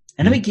it?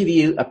 And let me give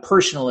you a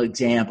personal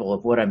example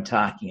of what I'm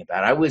talking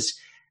about. I was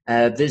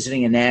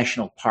visiting a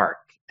national park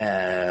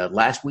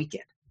last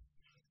weekend,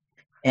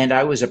 and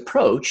I was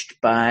approached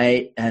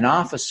by an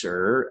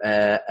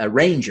officer, a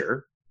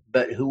ranger,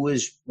 but who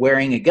was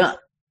wearing a gun.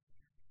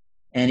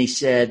 And he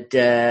said,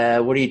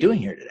 what are you doing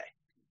here today?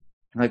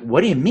 I'm like,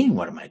 what do you mean,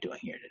 what am I doing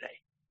here today?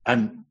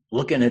 I'm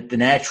looking at the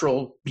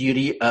natural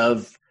beauty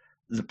of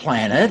the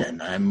planet,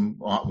 and I'm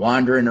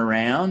wandering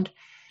around.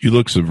 You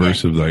look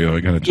subversive, though.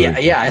 I got to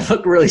tell you. Yeah, I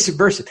look really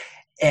subversive.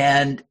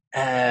 And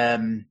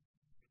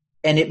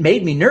it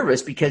made me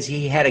nervous because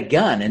he had a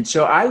gun. And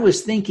so I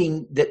was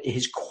thinking that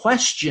his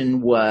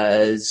question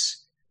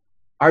was,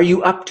 are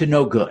you up to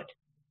no good?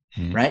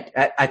 Mm-hmm. Right?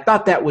 I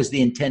thought that was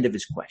the intent of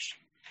his question.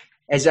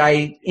 As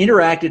I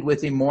interacted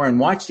with him more and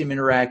watched him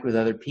interact with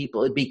other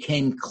people, it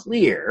became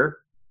clear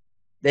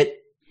that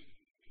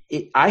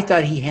I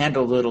thought he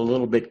handled it a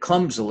little bit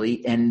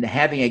clumsily, and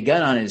having a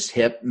gun on his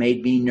hip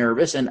made me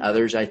nervous, and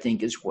others, I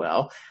think, as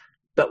well.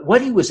 But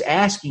what he was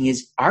asking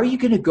is, are you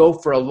going to go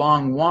for a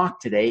long walk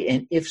today?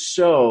 And if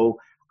so,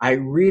 I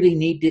really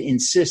need to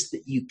insist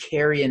that you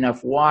carry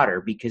enough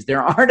water, because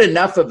there aren't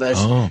enough of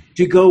us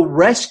to go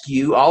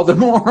rescue all the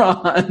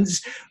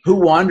morons who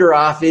wander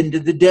off into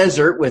the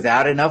desert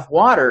without enough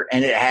water.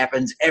 And it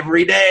happens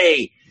every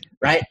day,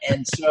 right?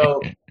 And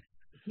so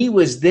he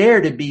was there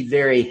to be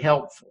very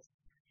helpful.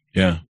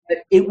 Yeah.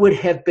 But it would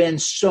have been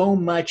so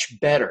much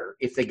better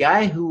if the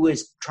guy who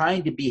was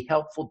trying to be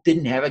helpful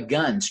didn't have a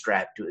gun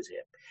strapped to his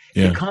hip.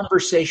 Yeah. The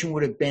conversation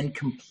would have been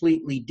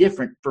completely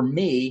different for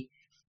me.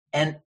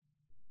 And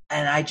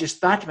I just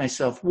thought to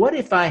myself, what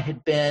if I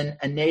had been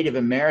a Native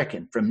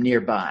American from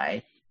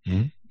nearby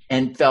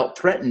and felt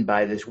threatened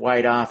by this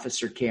white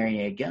officer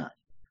carrying a gun?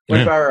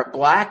 What if I were a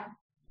black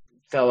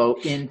fellow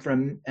in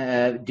from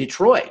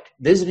Detroit,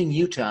 visiting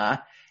Utah,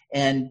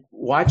 and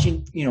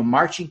watching,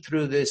 marching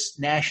through this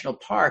national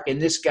park,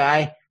 and this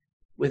guy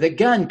with a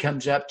gun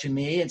comes up to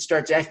me and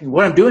starts asking me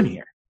what I'm doing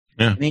here.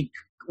 Yeah. I mean,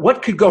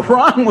 what could go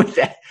wrong with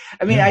that?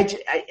 I mean, and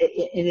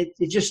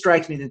it just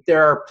strikes me that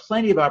there are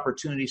plenty of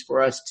opportunities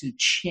for us to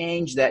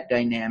change that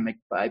dynamic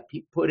by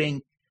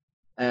putting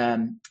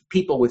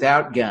people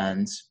without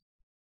guns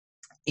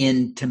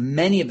into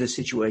many of the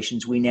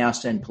situations we now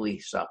send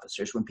police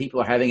officers when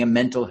people are having a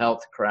mental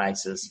health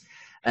crisis,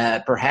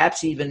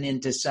 perhaps even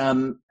into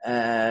some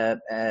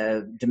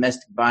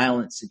domestic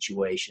violence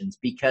situations,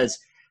 because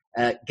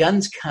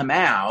guns come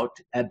out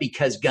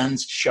because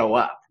guns show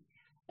up.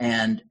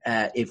 And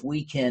if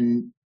we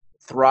can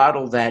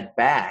throttle that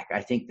back,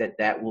 I think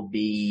that will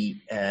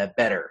be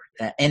better.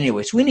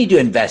 Anyways, we need to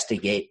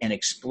investigate and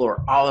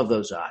explore all of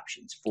those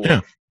options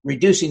for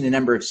reducing the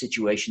number of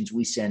situations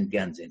we send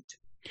guns into.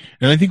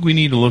 And I think we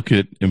need to look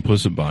at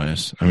implicit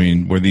bias. I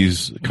mean, where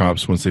these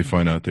cops, once they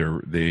find out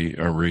they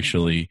are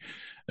racially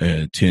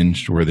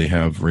tinged, where they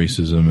have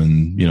racism,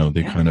 and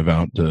they kind of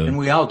out to, and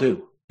we all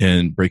do,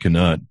 and break a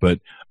nut. But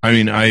I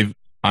mean,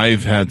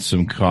 I've had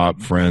some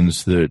cop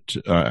friends that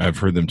I've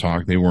heard them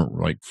talk. They weren't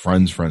like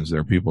friends.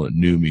 They're people that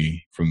knew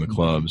me from the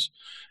clubs.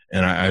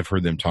 And I've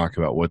heard them talk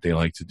about what they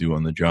like to do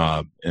on the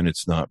job, and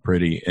it's not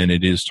pretty, and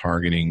it is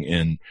targeting,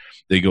 and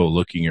they go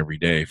looking every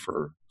day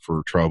for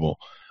trouble,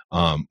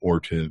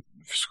 or to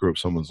screw up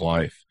someone's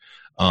life.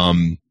 But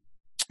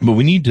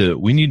we need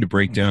to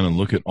break down and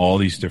look at all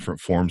these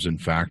different forms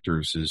and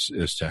factors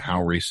as to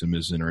how racism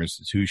is in our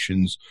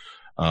institutions,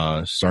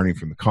 starting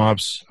from the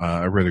cops.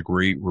 I read a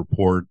great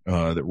report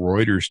that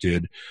Reuters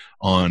did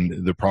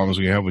on the problems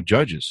we have with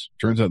judges.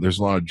 Turns out there's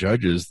a lot of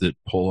judges that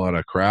pull a lot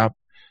of crap,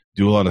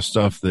 do a lot of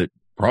stuff that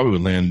probably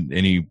would land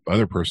any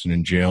other person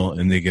in jail,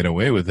 and they get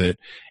away with it.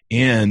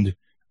 And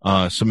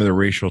some of the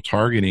racial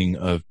targeting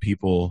of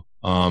people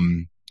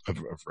of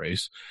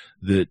race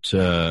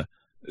that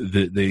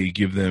they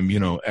give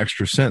them,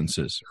 extra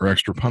sentences or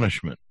extra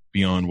punishment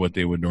beyond what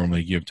they would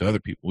normally give to other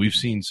people. We've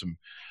seen some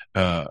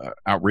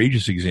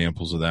outrageous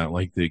examples of that,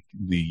 like the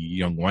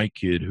young white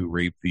kid who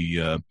raped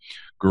the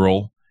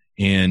girl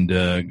and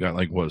got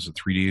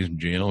 3 days in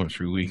jail, or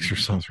 3 weeks or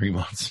so, 3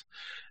 months,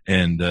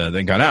 and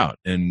then got out.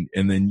 And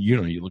then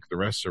you look at the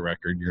rest of the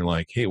record, and you're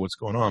like, hey, what's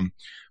going on?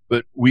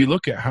 But we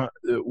look at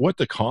what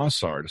the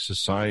costs are to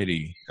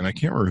society, and I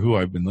can't remember who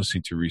I've been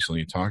listening to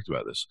recently who talked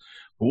about this.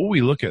 But what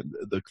we look at,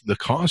 the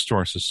cost to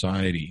our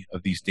society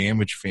of these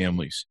damaged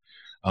families.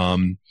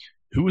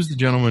 Who was the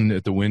gentleman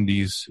at the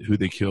Wendy's who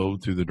they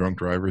killed through the drunk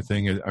driver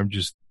thing?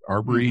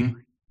 Arbery.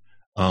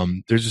 Mm-hmm.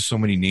 There's just so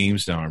many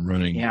names now. I'm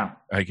running. Yeah.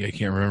 I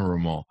can't remember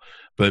them all.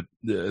 But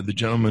the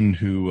gentleman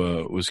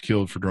who was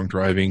killed for drunk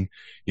driving,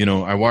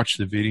 I watched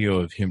the video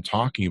of him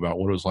talking about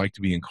what it was like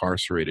to be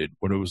incarcerated,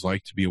 what it was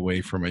like to be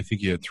away from, I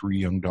think he had 3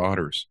 young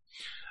daughters.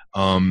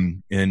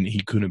 And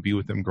he couldn't be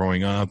with them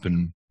growing up.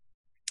 And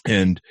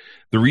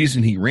the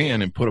reason he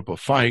ran and put up a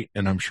fight,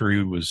 and I'm sure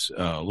he was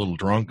a little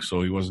drunk,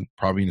 so he wasn't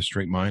probably in a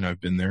straight mind,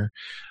 I've been there,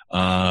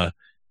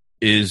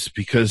 is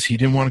because he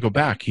didn't want to go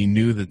back. He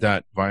knew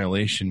that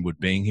violation would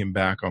bang him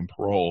back on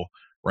parole,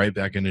 right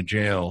back into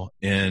jail,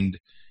 and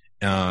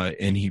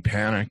he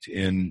panicked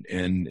and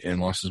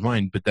lost his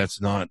mind. But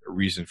that's not a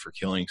reason for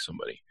killing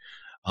somebody.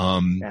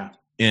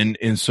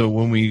 And so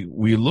when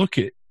we look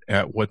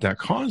at what that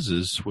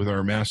causes with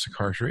our mass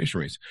incarceration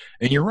rates.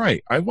 And you're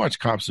right. I've watched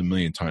Cops a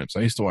million times.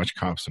 I used to watch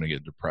Cops when I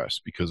get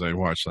depressed, because I'd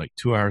watch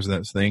 2 hours of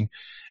that thing,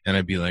 and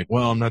I'd be like,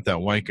 well, I'm not that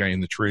white guy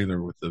in the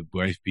trailer with the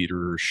wife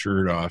beater or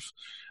shirt off,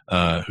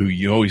 who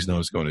you always know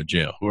is going to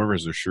jail. Whoever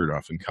has their shirt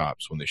off in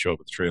Cops, when they show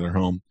up at the trailer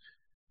home,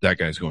 that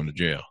guy's going to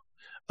jail.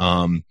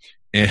 And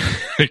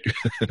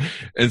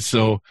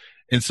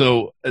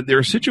so there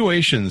are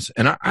situations,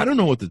 and I don't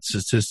know what the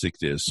statistic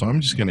is, so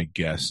I'm just going to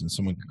guess, and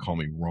someone can call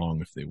me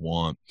wrong if they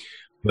want.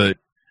 But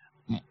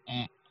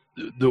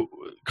the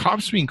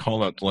cops being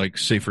called out to,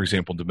 say, for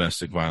example,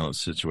 domestic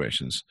violence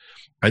situations,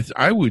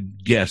 I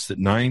would guess that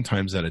 9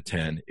 times out of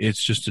 10,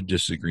 it's just a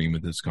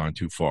disagreement that's gone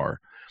too far.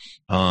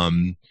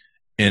 And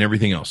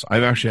everything else.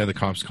 I've actually had the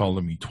cops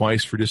call me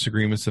twice for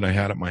disagreements that I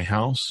had at my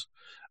house.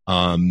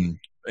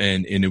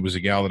 And it was a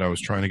gal that I was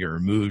trying to get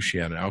removed. She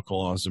had an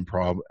alcoholism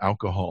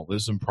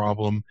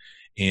problem,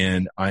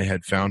 and I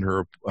had found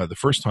her the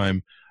first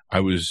time.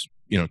 I was,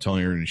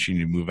 telling her she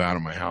needed to move out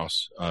of my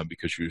house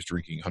because she was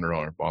drinking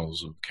 $100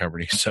 bottles of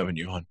Cabernet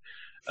Sauvignon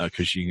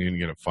because she didn't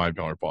get a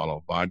 $5 bottle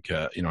of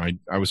vodka.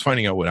 I was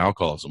finding out what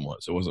alcoholism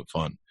was. It wasn't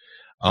fun,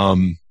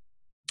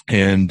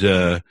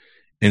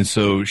 and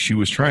so she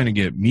was trying to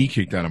get me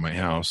kicked out of my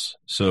house.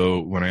 So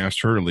when I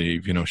asked her to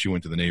leave, she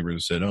went to the neighbors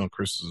and said, "Oh,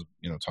 Chris is,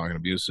 talking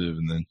abusive,"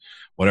 and then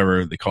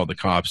whatever, they called the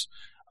cops.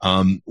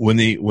 When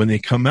they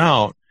come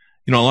out,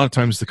 a lot of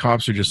times the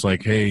cops are just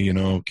like, "Hey,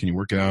 can you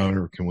work it out,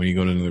 or can we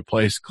go to another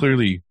place?"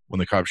 Clearly, when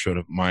the cops showed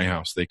up at my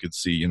house, they could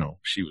see,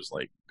 she was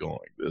going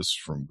like this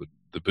from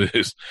the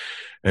booze,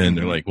 and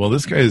they're like, "Well,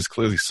 this guy is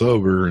clearly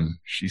sober, and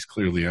she's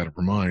clearly out of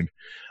her mind."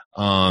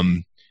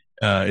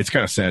 It's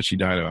kind of sad. She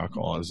died of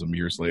alcoholism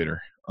years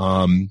later.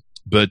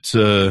 But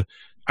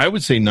I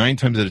would say 9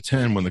 times out of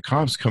 10, when the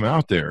cops come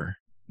out there,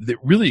 that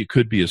really it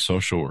could be a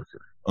social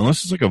worker.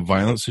 Unless it's like a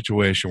violent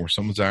situation where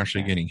someone's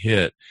actually getting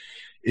hit,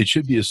 it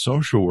should be a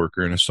social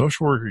worker. And a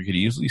social worker could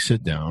easily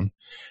sit down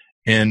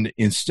and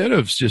instead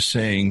of just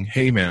saying,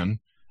 hey, man,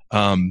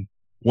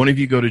 one of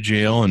you go to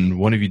jail and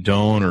one of you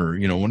don't, or,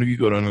 one of you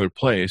go to another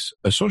place,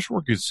 a social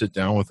worker could sit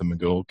down with them and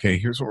go, okay,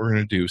 here's what we're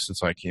going to do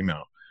since I came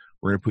out.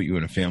 We're going to put you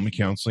in a family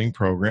counseling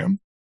program,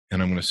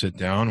 and I'm going to sit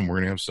down and we're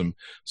going to have some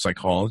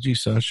psychology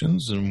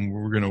sessions, and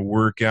we're going to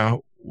work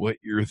out what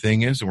your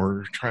thing is, and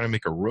we're trying to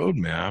make a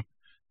roadmap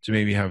to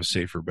maybe have a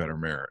safer, better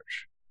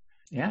marriage.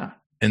 Yeah.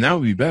 And that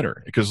would be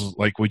better because,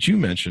 like what you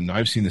mentioned,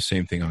 I've seen the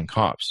same thing on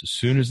cops. As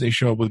soon as they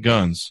show up with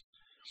guns,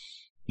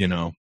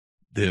 the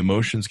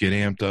emotions get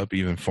amped up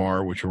even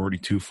far, which are already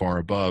too far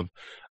above.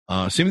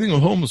 Same thing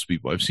with homeless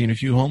people. I've seen a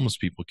few homeless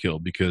people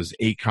killed because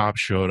 8 cops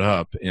showed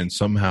up and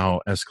somehow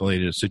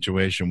escalated a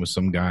situation with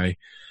some guy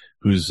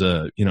who's,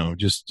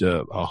 just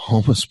a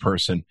homeless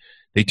person.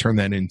 They turned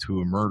that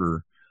into a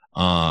murder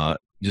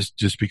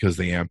just because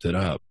they amped it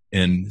up.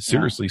 And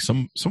seriously,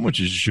 someone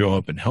should show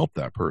up and help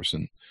that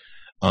person.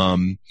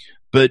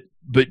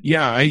 But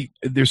yeah,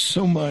 there's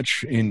so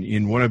much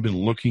in what I've been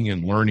looking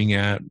and learning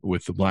at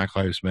with the Black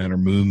Lives Matter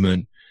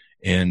movement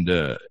and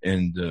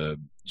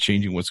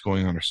changing what's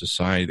going on in our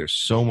society. There's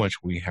so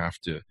much we have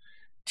to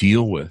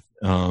deal with.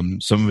 Some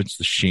of it's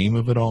the shame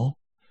of it all.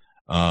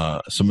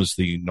 Some of it's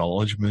the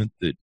acknowledgement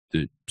that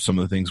some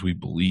of the things we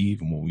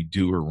believe and what we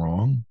do are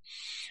wrong.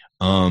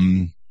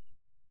 And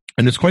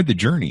it's quite the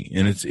journey,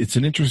 and it's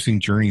an interesting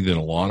journey that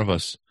a lot of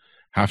us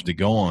have to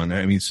go on.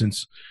 I mean,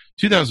 since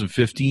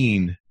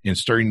 2015 and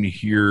starting to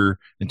hear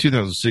in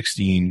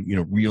 2016,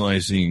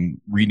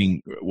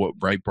 reading what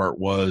Breitbart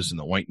was and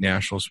the white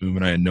nationalist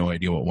movement. I had no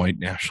idea what white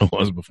national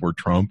was before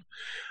Trump.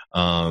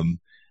 Learning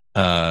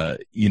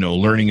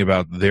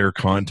about their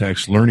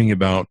context, learning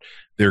about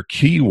their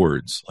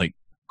keywords like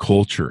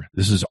culture.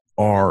 This is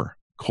our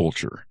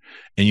culture.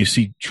 And you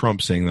see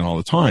Trump saying that all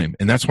the time.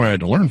 And that's why I had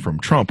to learn from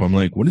Trump. I'm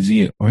like, why is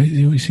he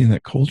always saying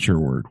that culture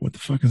word? What the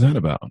fuck is that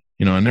about?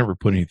 I never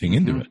put anything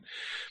into it.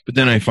 But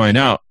then I find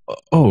out,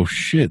 oh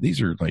shit,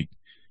 these are like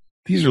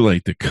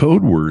the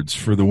code words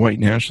for the white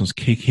nationalist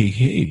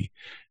KKK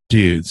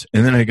dudes.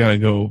 And then I got to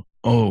go,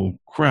 oh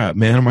crap,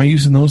 man, am I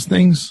using those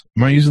things?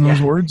 Am I using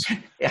those words?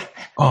 Yeah.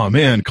 Oh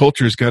man,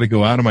 culture's got to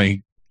go out of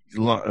my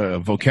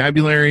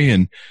vocabulary,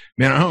 and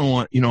man, I don't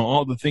want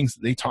all the things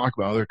that they talk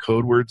about, their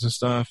code words and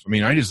stuff. I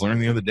mean, I just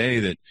learned the other day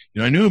that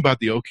I knew about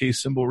the OK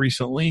symbol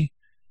recently,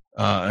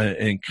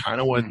 and kind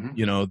of what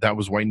that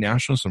was white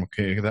nationalist. I'm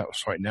okay, that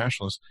was white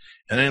nationalist,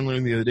 and I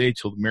learned the other day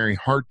till Mary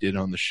Hart did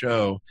on the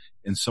show,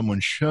 and someone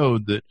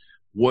showed that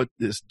what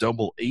this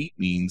 88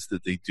 means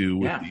that they do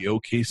with the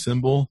OK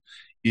symbol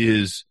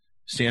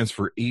stands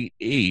for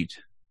 88,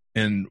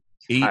 and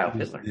 8.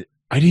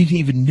 I didn't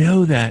even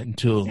know that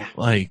until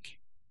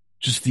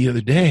just the other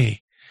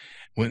day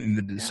when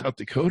in the South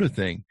Dakota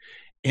thing.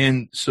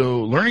 And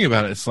so learning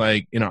about it, it's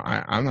like,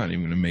 I'm not even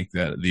going to make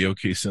that the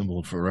OK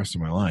symbol for the rest of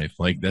my life.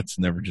 Like that's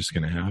never just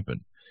going to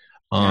happen.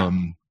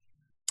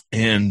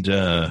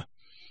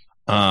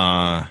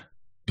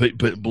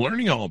 But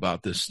learning all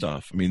about this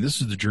stuff, I mean,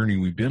 this is the journey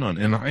we've been on.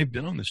 And I've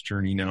been on this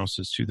journey now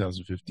since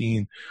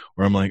 2015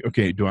 where I'm like,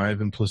 okay, do I have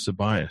implicit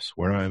bias?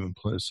 Where do I have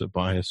implicit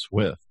bias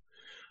with?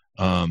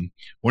 One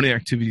of the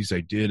activities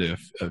I did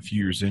a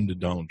few years into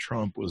Donald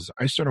Trump was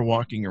I started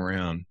walking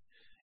around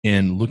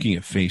and looking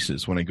at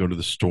faces when I go to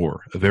the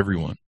store of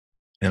everyone.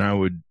 And I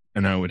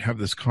would have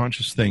this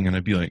conscious thing and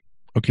I'd be like,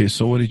 okay,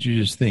 so what did you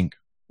just think?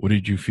 What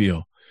did you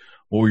feel?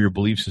 What were your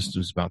belief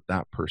systems about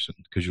that person?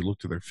 Because you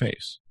looked at their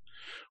face.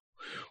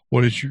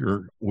 What is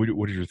your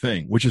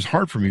thing? Which is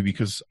hard for me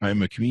because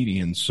I'm a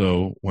comedian.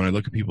 So when I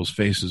look at people's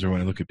faces or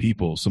when I look at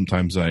people,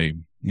 sometimes the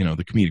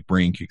comedic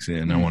brain kicks in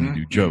and I want to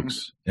do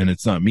jokes, and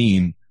it's not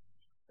mean.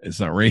 It's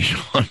not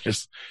racial. I'm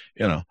just,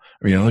 look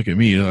at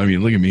me.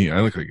 Look at me.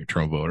 I look like a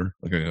Trump voter.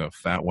 I look like a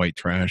fat white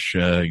trash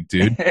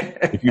dude.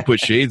 If you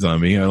put shades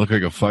on me, I look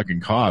like a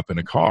fucking cop in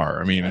a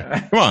car. I mean,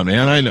 come on,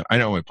 man. I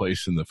know my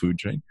place in the food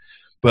chain,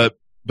 but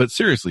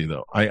seriously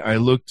though, I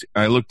looked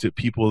at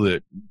people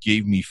that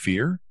gave me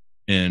fear.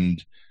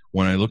 And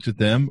when I looked at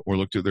them or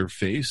looked at their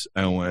face,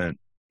 I went,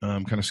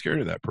 I'm kind of scared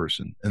of that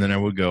person. And then I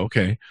would go,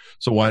 okay,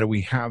 so why do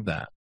we have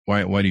that?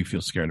 Why do you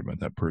feel scared about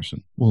that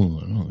person?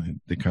 Well,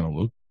 they kind of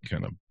look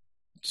kind of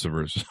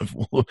subversive.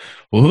 Well,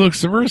 who looks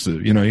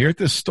subversive? You're at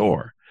this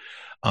store.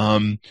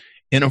 And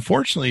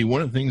unfortunately,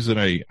 one of the things that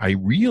I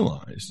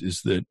realized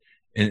is that,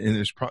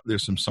 and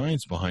there's some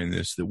science behind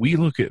this, that we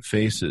look at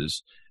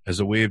faces as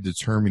a way of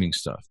determining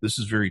stuff. This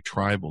is very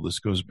tribal. This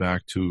goes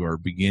back to our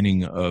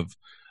beginning of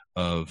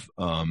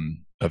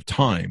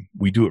time.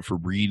 We do it for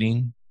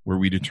breeding, where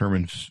we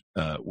determine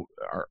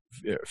our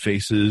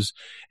faces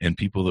and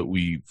people that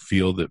we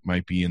feel that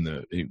might be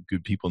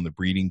good people in the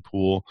breeding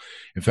pool.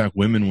 In fact,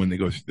 women, when they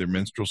go through their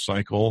menstrual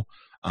cycle,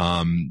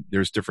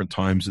 there's different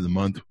times of the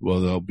month where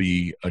they'll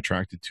be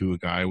attracted to a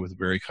guy with a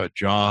very cut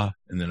jaw,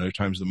 and then other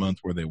times of the month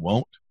where they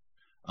won't.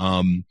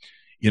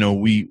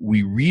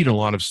 we read a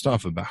lot of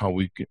stuff about how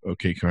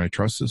can I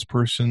trust this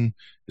person?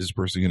 Is this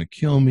person going to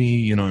kill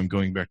me? I'm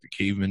going back to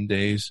caveman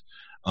days.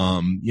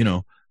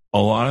 A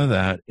lot of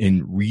that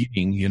in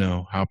reading,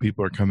 how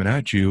people are coming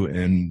at you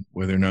and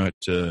whether or not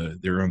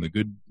they're on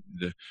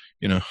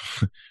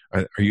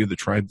are you the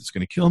tribe that's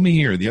going to kill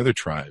me or the other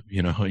tribe?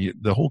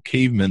 The whole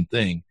caveman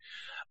thing.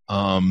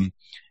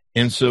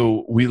 And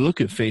so we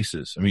look at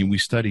faces. I mean, we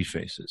study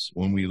faces.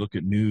 When we look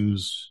at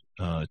news,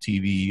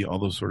 TV, all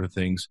those sort of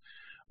things,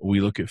 we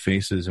look at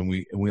faces and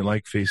we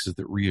like faces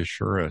that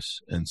reassure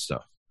us and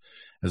stuff,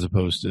 as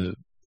opposed to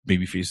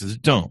maybe faces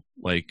that don't.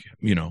 Like,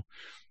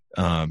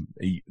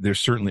 there's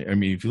certainly,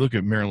 if you look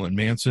at Marilyn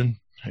Manson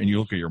and you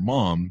look at your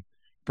mom,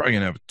 you're probably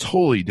going to have a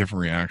totally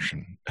different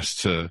reaction as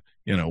to,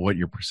 what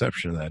your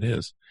perception of that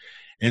is.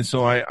 And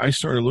so I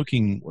started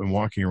looking and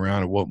walking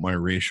around at what my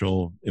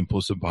racial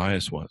implicit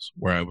bias was,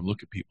 where I would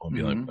look at people and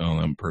be like,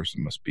 oh, that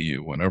person must be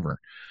you, whatever.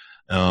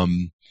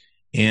 And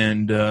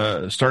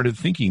started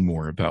thinking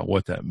more about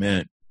what that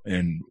meant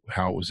and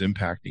how it was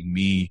impacting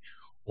me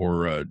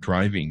or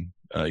driving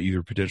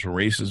either potential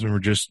racism or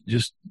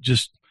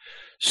just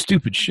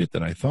stupid shit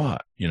that I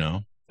thought,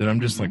 that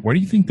I'm just like, why do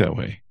you think that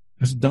way?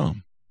 That's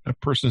dumb.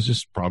 That person's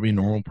just probably a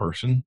normal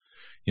person,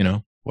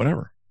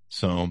 whatever.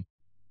 So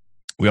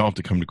we all have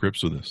to come to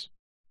grips with this.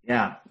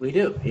 Yeah, we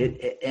do.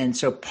 And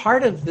so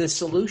part of the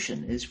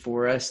solution is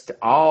for us to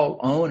all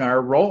own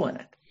our role in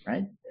it,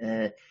 right?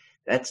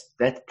 That's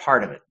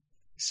part of it.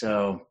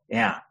 So,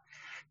 yeah,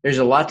 there's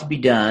a lot to be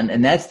done.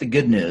 And that's the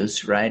good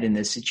news, right, in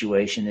this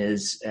situation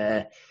is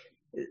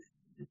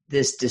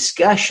this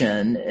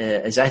discussion,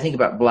 as I think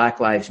about Black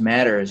Lives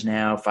Matter, is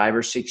now 5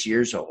 or 6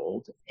 years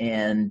old,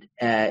 and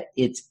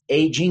it's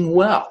aging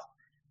well,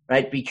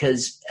 right?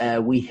 Because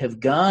we have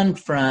gone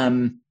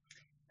from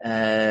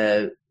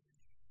a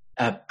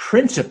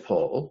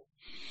principle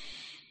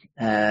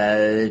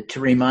to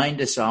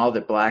remind us all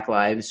that Black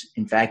lives,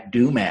 in fact,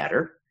 do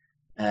matter,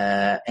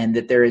 and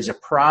that there is a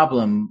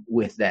problem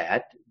with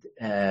that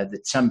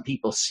some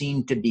people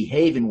seem to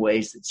behave in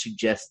ways that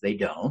suggest they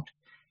don't.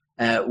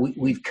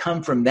 We've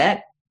come from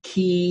that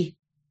key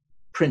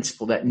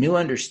principle, that new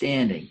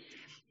understanding,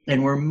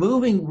 and we're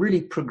moving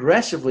really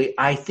progressively,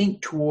 I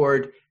think,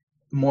 toward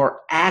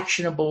more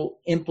actionable,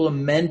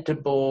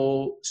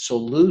 implementable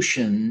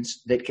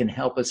solutions that can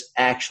help us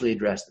actually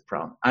address the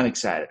problem. I'm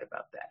excited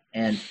about that.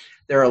 And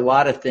there are a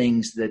lot of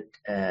things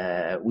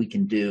that we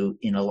can do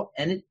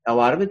and a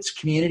lot of it's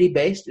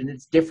community-based and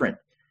it's different.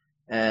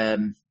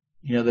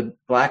 The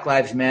Black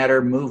Lives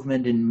Matter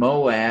movement in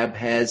Moab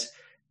has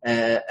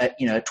a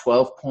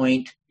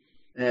 12-point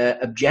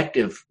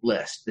objective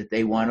list that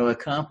they want to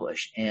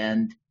accomplish.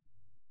 And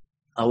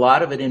a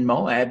lot of it in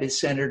Moab is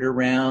centered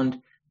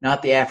around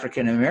not the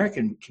African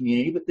American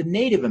community, but the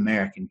Native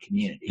American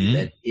community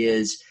that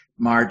is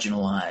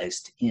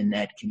marginalized in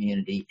that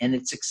community. And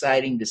it's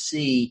exciting to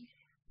see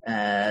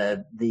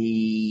that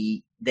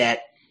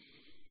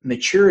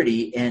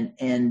maturity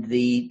and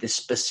the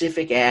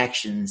specific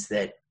actions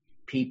that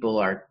people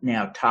are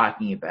now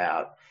talking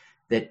about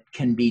that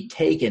can be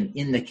taken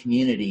in the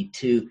community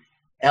to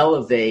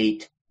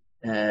elevate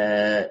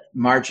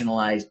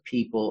marginalized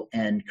people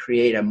and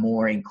create a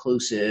more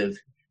inclusive,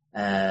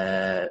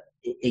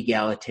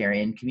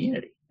 egalitarian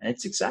community. And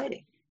it's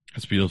exciting.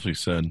 That's beautifully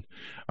said.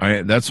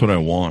 That's what I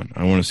want.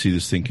 I want to see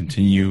this thing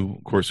continue.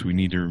 Of course, we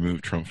need to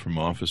remove Trump from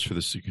office for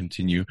this to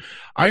continue.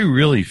 I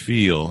really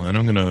feel, and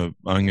I'm gonna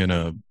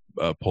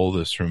pull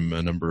this from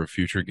a number of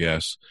future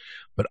guests,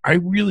 but I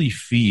really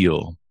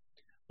feel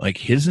like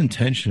his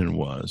intention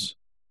was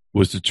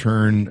to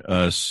turn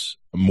us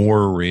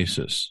more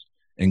racist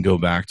and go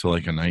back to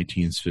like a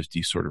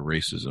 1950s sort of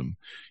racism.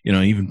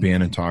 Even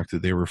Bannon talked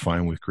that they were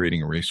fine with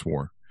creating a race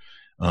war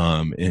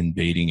and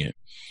baiting it.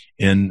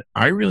 And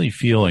I really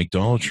feel like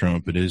Donald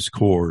Trump at his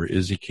core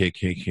is a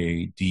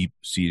KKK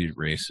deep-seated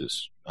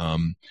racist.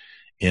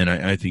 And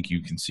I think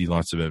you can see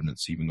lots of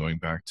evidence even going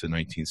back to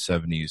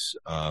 1970s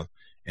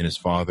and his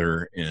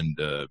father and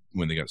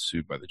when they got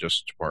sued by the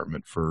Justice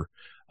Department for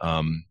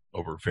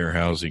over fair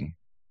housing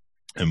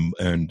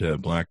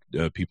and black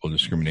people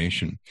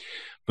discrimination.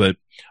 But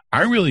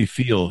I really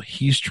feel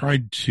he's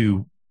tried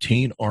to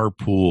taint our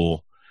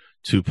pool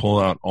to pull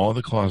out all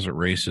the closet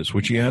racists,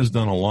 which he has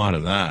done a lot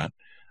of that.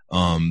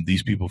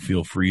 These people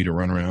feel free to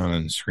run around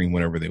and scream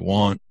whatever they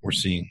want. We're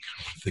seeing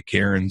the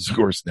Karens, of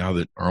course, now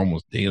that are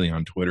almost daily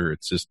on Twitter.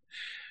 It's just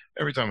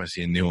every time I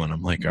see a new one,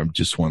 I'm like, I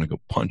just want to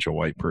go punch a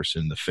white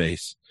person in the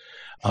face.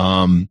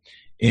 And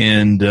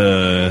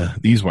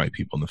these white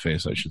people in the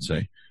face, I should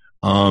say.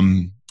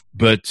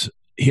 But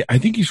I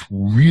think he's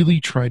really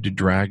tried to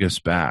drag us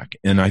back.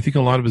 And I think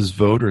a lot of his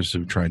voters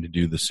have tried to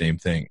do the same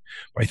thing.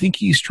 But I think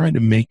he's trying to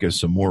make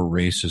us a more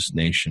racist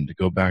nation, to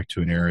go back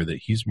to an era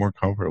that he's more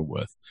comfortable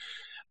with.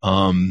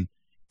 And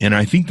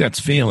I think that's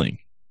failing.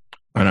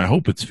 And I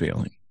hope it's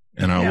failing.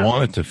 And I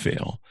want it to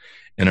fail.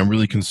 And I'm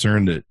really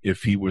concerned that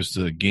if he was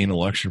to gain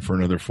election for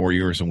another 4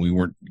 years and we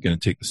weren't going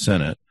to take the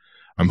Senate,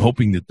 I'm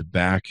hoping that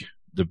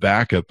the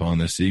backup on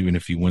this, even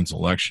if he wins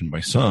election by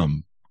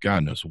some,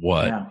 God knows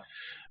what,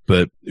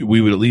 but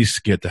we would at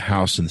least get the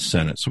House and the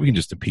Senate so we can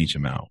just impeach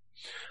him out.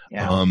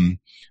 Yeah.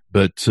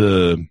 But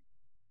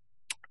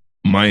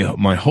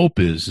my hope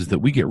is that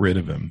we get rid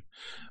of him.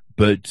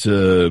 But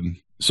so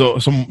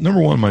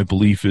number one, my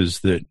belief is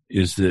that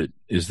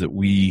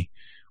we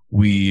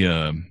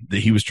that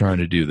he was trying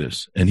to do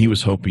this, and he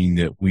was hoping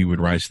that we would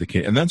rise to the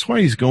occasion. And that's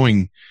why he's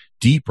going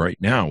deep right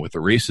now with the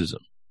racism.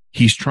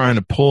 He's trying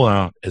to pull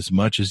out as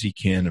much as he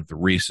can of the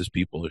racist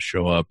people to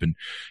show up, and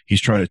he's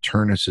trying to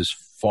turn us as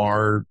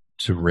far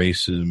to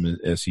racism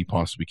as he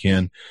possibly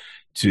can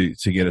to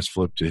get us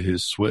flipped to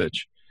his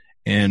switch.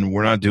 And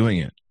we're not doing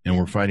it, and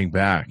we're fighting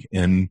back,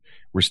 and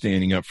we're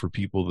standing up for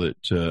people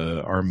that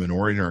are a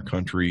minority in our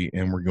country,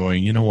 and we're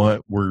going, you know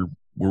what, we're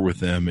with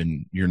them,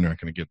 and you're not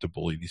going to get to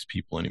bully these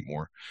people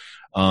anymore.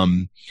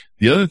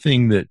 The other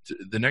thing that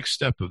the next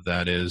step of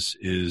that is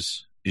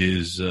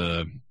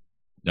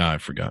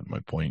I've forgotten my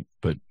point,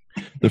 but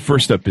the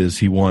first step is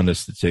he wanted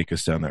us to take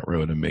us down that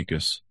road and make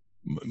us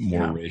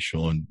more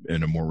racial and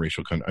a more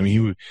racial country. I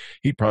mean,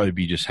 he'd probably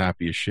be just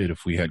happy as shit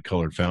if we had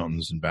colored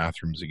fountains and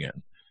bathrooms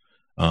again.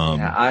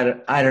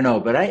 I don't know,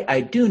 but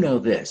I do know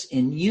this.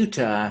 In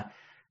Utah,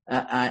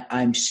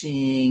 I'm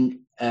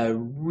seeing a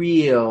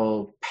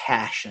real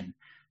passion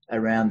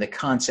around the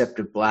concept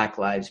of Black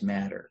Lives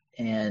Matter.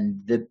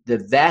 And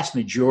the vast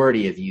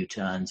majority of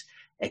Utahns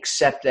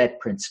accept that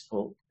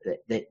principle.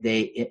 That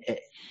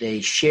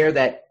they share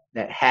that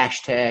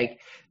hashtag,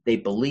 they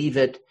believe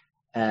it,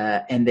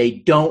 and they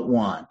don't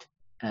want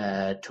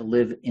to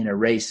live in a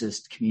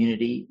racist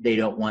community. They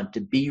don't want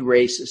to be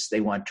racist.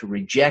 They want to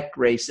reject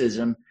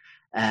racism.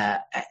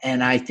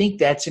 And I think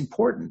that's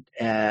important,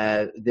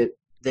 that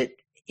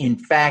in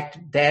fact,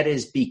 that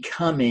is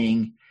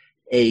becoming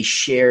a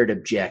shared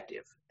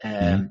objective.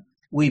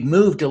 We've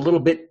moved a little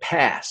bit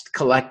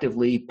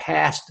collectively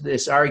past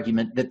this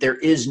argument that there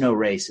is no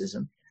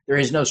racism. There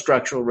is no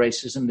structural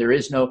racism. There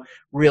is no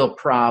real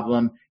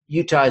problem.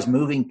 Utah is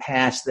moving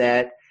past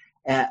that.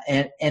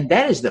 And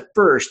that is the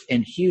first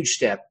and huge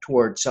step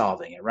toward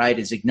solving it, right?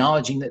 Is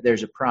acknowledging that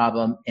there's a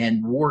problem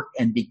and work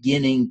and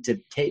beginning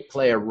to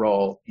play a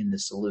role in the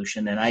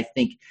solution. And I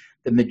think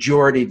the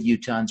majority of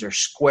Utahns are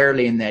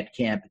squarely in that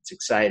camp. It's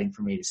exciting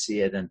for me to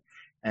see it. And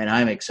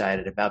I'm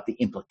excited about the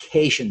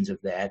implications of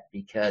that,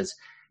 because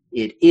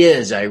it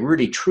is, I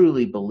really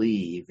truly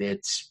believe,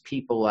 it's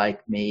people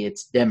like me,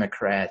 it's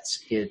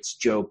Democrats, it's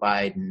Joe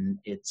Biden,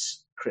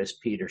 it's Chris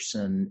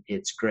Peterson,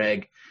 it's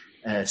Greg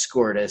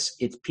Skordas,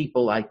 it's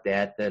people like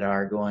that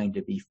are going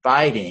to be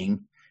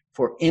fighting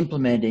for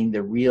implementing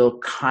the real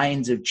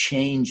kinds of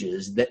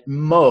changes that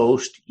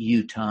most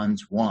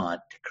Utahns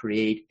want to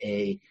create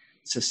a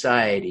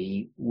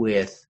society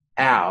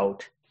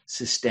without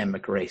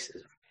systemic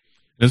racism.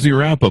 As we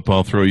wrap up,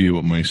 I'll throw you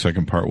what my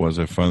second part was.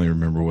 I finally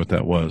remember what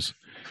that was.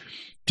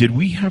 Did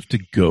we have to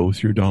go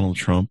through Donald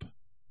Trump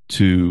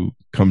to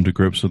come to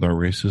grips with our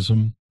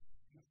racism?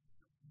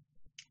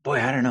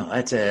 Boy, I don't know.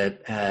 That's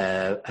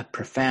a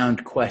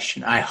profound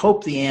question. I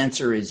hope the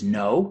answer is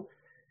no.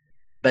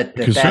 But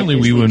the fact is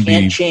we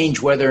can't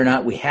change whether or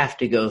not we have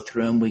to go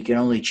through them. We can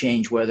only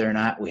change whether or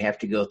not we have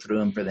to go through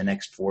them for the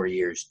next 4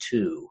 years,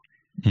 too.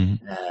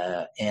 Mm-hmm.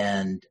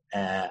 And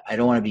I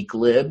don't want to be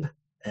glib,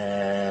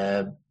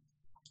 but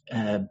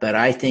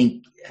I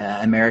think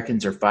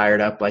Americans are fired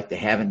up like they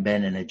haven't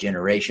been in a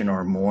generation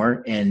or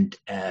more, and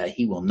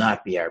he will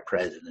not be our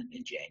president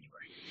in January.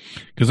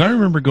 Because I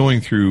remember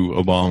going through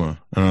Obama,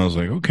 and I was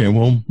like, okay,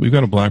 well, we've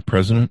got a black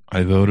president.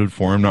 I voted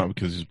for him, not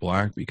because he's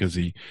black, because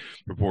he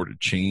reported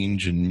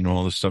change and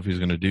all this stuff he's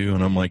going to do.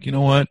 And I'm like, you know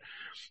what?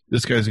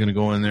 This guy's going to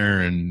go in there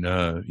and,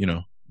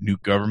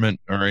 nuke government.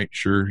 All right,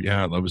 sure.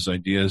 Yeah, I love his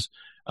ideas.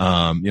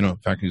 The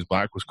fact he was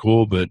black was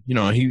cool, but,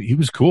 he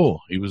was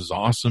cool. He was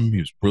awesome. He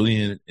was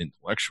brilliant,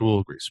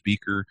 intellectual, great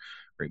speaker,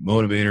 great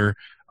motivator.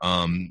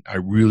 I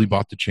really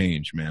bought the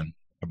change, man.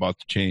 I bought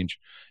the change.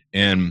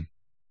 And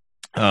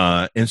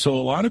so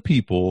a lot of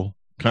people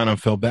kind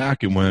of fell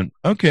back and went,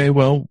 okay,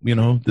 well,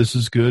 this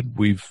is good.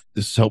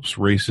 This helps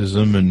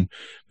racism and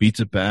beats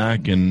it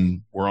back,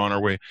 and we're on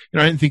our way.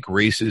 I didn't think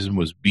racism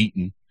was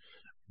beaten,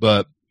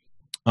 but,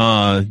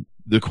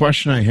 the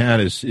question I had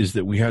is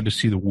that we had to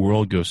see the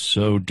world go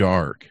so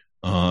dark.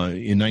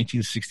 In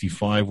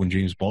 1965, when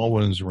James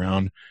Baldwin was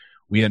around,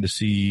 we had to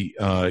see,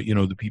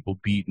 the people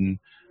beaten,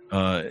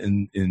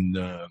 on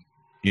the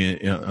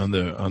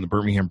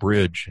Birmingham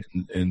Bridge,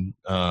 and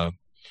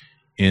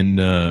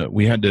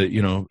we had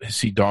to,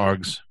 see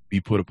dogs be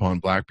put upon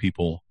black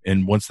people.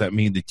 And once that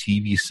made the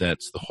TV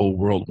sets, the whole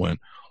world went,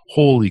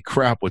 holy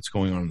crap, what's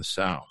going on in the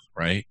South,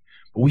 right?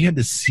 But we had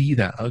to see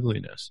that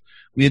ugliness.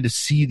 We had to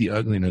see the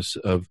ugliness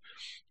of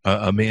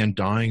a man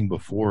dying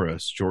before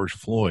us, George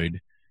Floyd,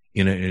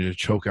 in a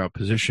choke-out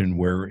position,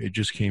 where it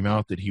just came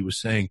out that he was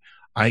saying,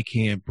 I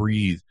can't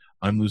breathe.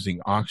 I'm losing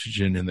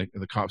oxygen. And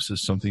the cop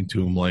says something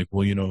to him like,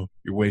 well, you're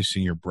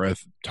wasting your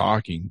breath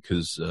talking,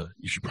 because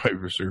you should probably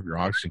reserve your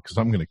oxygen, because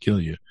I'm going to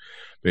kill you,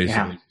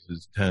 basically.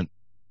 His intent.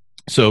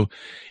 So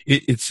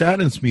it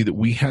saddens me that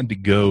we had to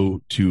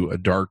go to a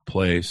dark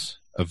place,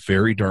 a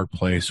very dark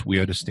place. We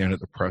had to stand at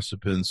the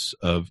precipice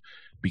of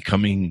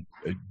becoming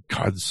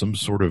God, some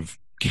sort of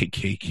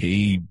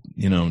KKK,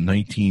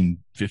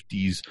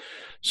 1950s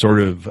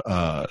sort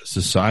of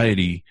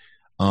society,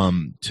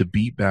 to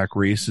beat back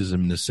racism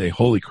and to say,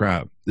 holy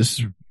crap, this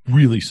is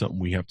really something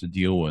we have to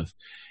deal with.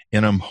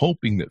 And I'm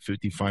hoping that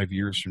 55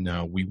 years from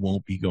now, we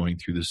won't be going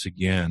through this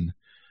again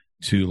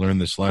to learn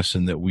this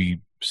lesson that we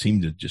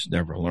seem to just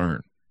never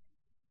learn.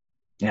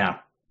 Yeah.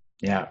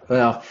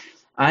 Well,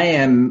 I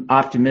am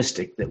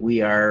optimistic that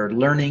we are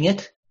learning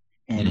it,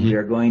 and we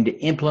are going to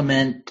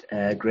implement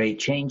great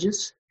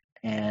changes.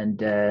 And,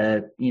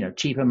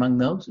 chief among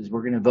those is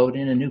we're going to vote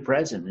in a new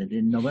president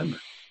in November.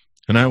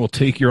 And I will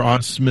take your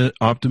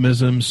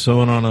optimism,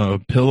 sew it on a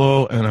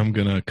pillow, and I'm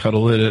going to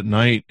cuddle it at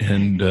night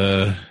and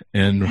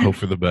hope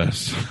for the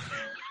best.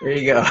 There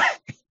you go.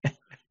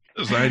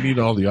 Because I need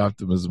all the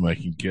optimism I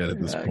can get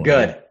at this point.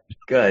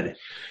 Good.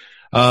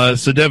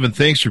 So Devin,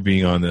 thanks for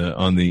being on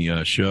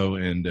the show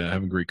and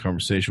having a great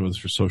conversation with us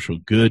for Social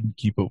Good.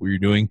 Keep up what you're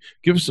doing.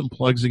 Give us some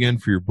plugs again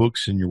for your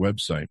books and your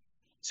website.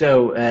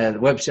 So the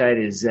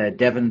website is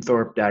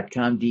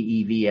devinthorpe.com,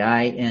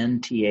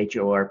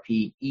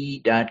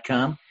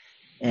 DEVINTHORPE.com.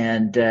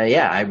 And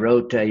I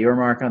wrote Your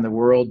Mark on the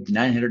World,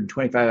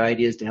 925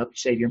 ideas to help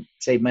you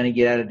save money,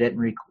 get out of debt,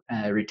 and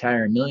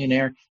retire a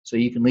millionaire. So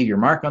you can leave your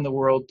mark on the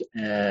world,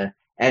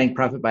 adding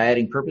profit by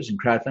adding purpose,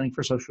 and crowdfunding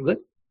for social good.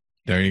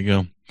 There you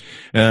go.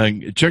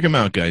 Check him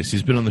out, guys.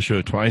 He's been on the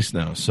show twice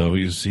now, so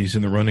he's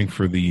in the running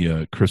for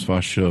the Chris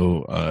Voss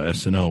Show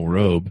SNL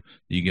robe.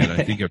 You get,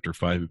 I think, after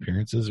 5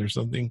 appearances or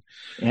something.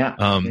 Yeah.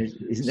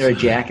 Isn't there a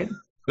jacket?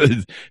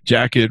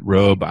 Jacket,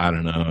 robe, I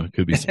don't know. It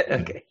could be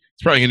something. Okay.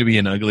 It's probably going to be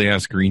an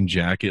ugly-ass green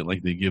jacket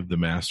like they give the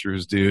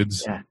Masters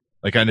dudes. Yeah.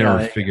 Like, I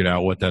never figured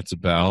out what that's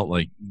about.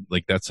 Like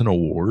that's an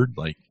award?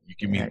 Like, you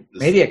give me this.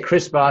 Maybe a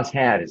Chris Voss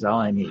hat is all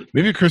I need.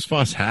 Maybe a Chris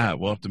Voss hat.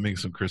 We'll have to make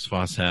some Chris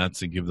Voss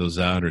hats and give those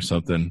out or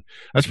something.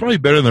 That's probably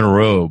better than a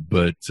robe,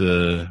 but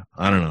I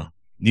don't know.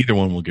 Neither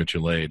one will get you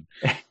laid.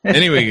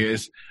 Anyway,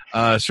 guys,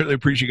 certainly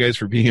appreciate you guys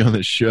for being on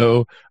the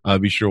show.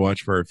 Be sure to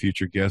watch for our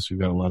future guests. We've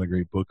got a lot of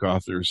great book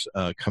authors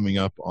coming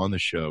up on the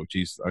show.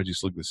 Geez, I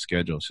just looked at the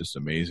schedule. It's just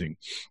amazing.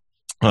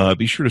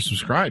 Be sure to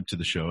subscribe to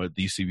the show at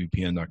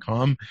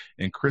dcvpn.com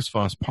and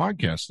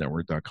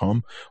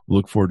chrisvosspodcastnetwork.com. We'll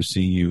look forward to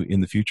seeing you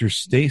in the future.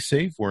 Stay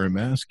safe, wear a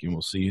mask, and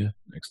we'll see you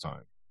next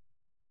time.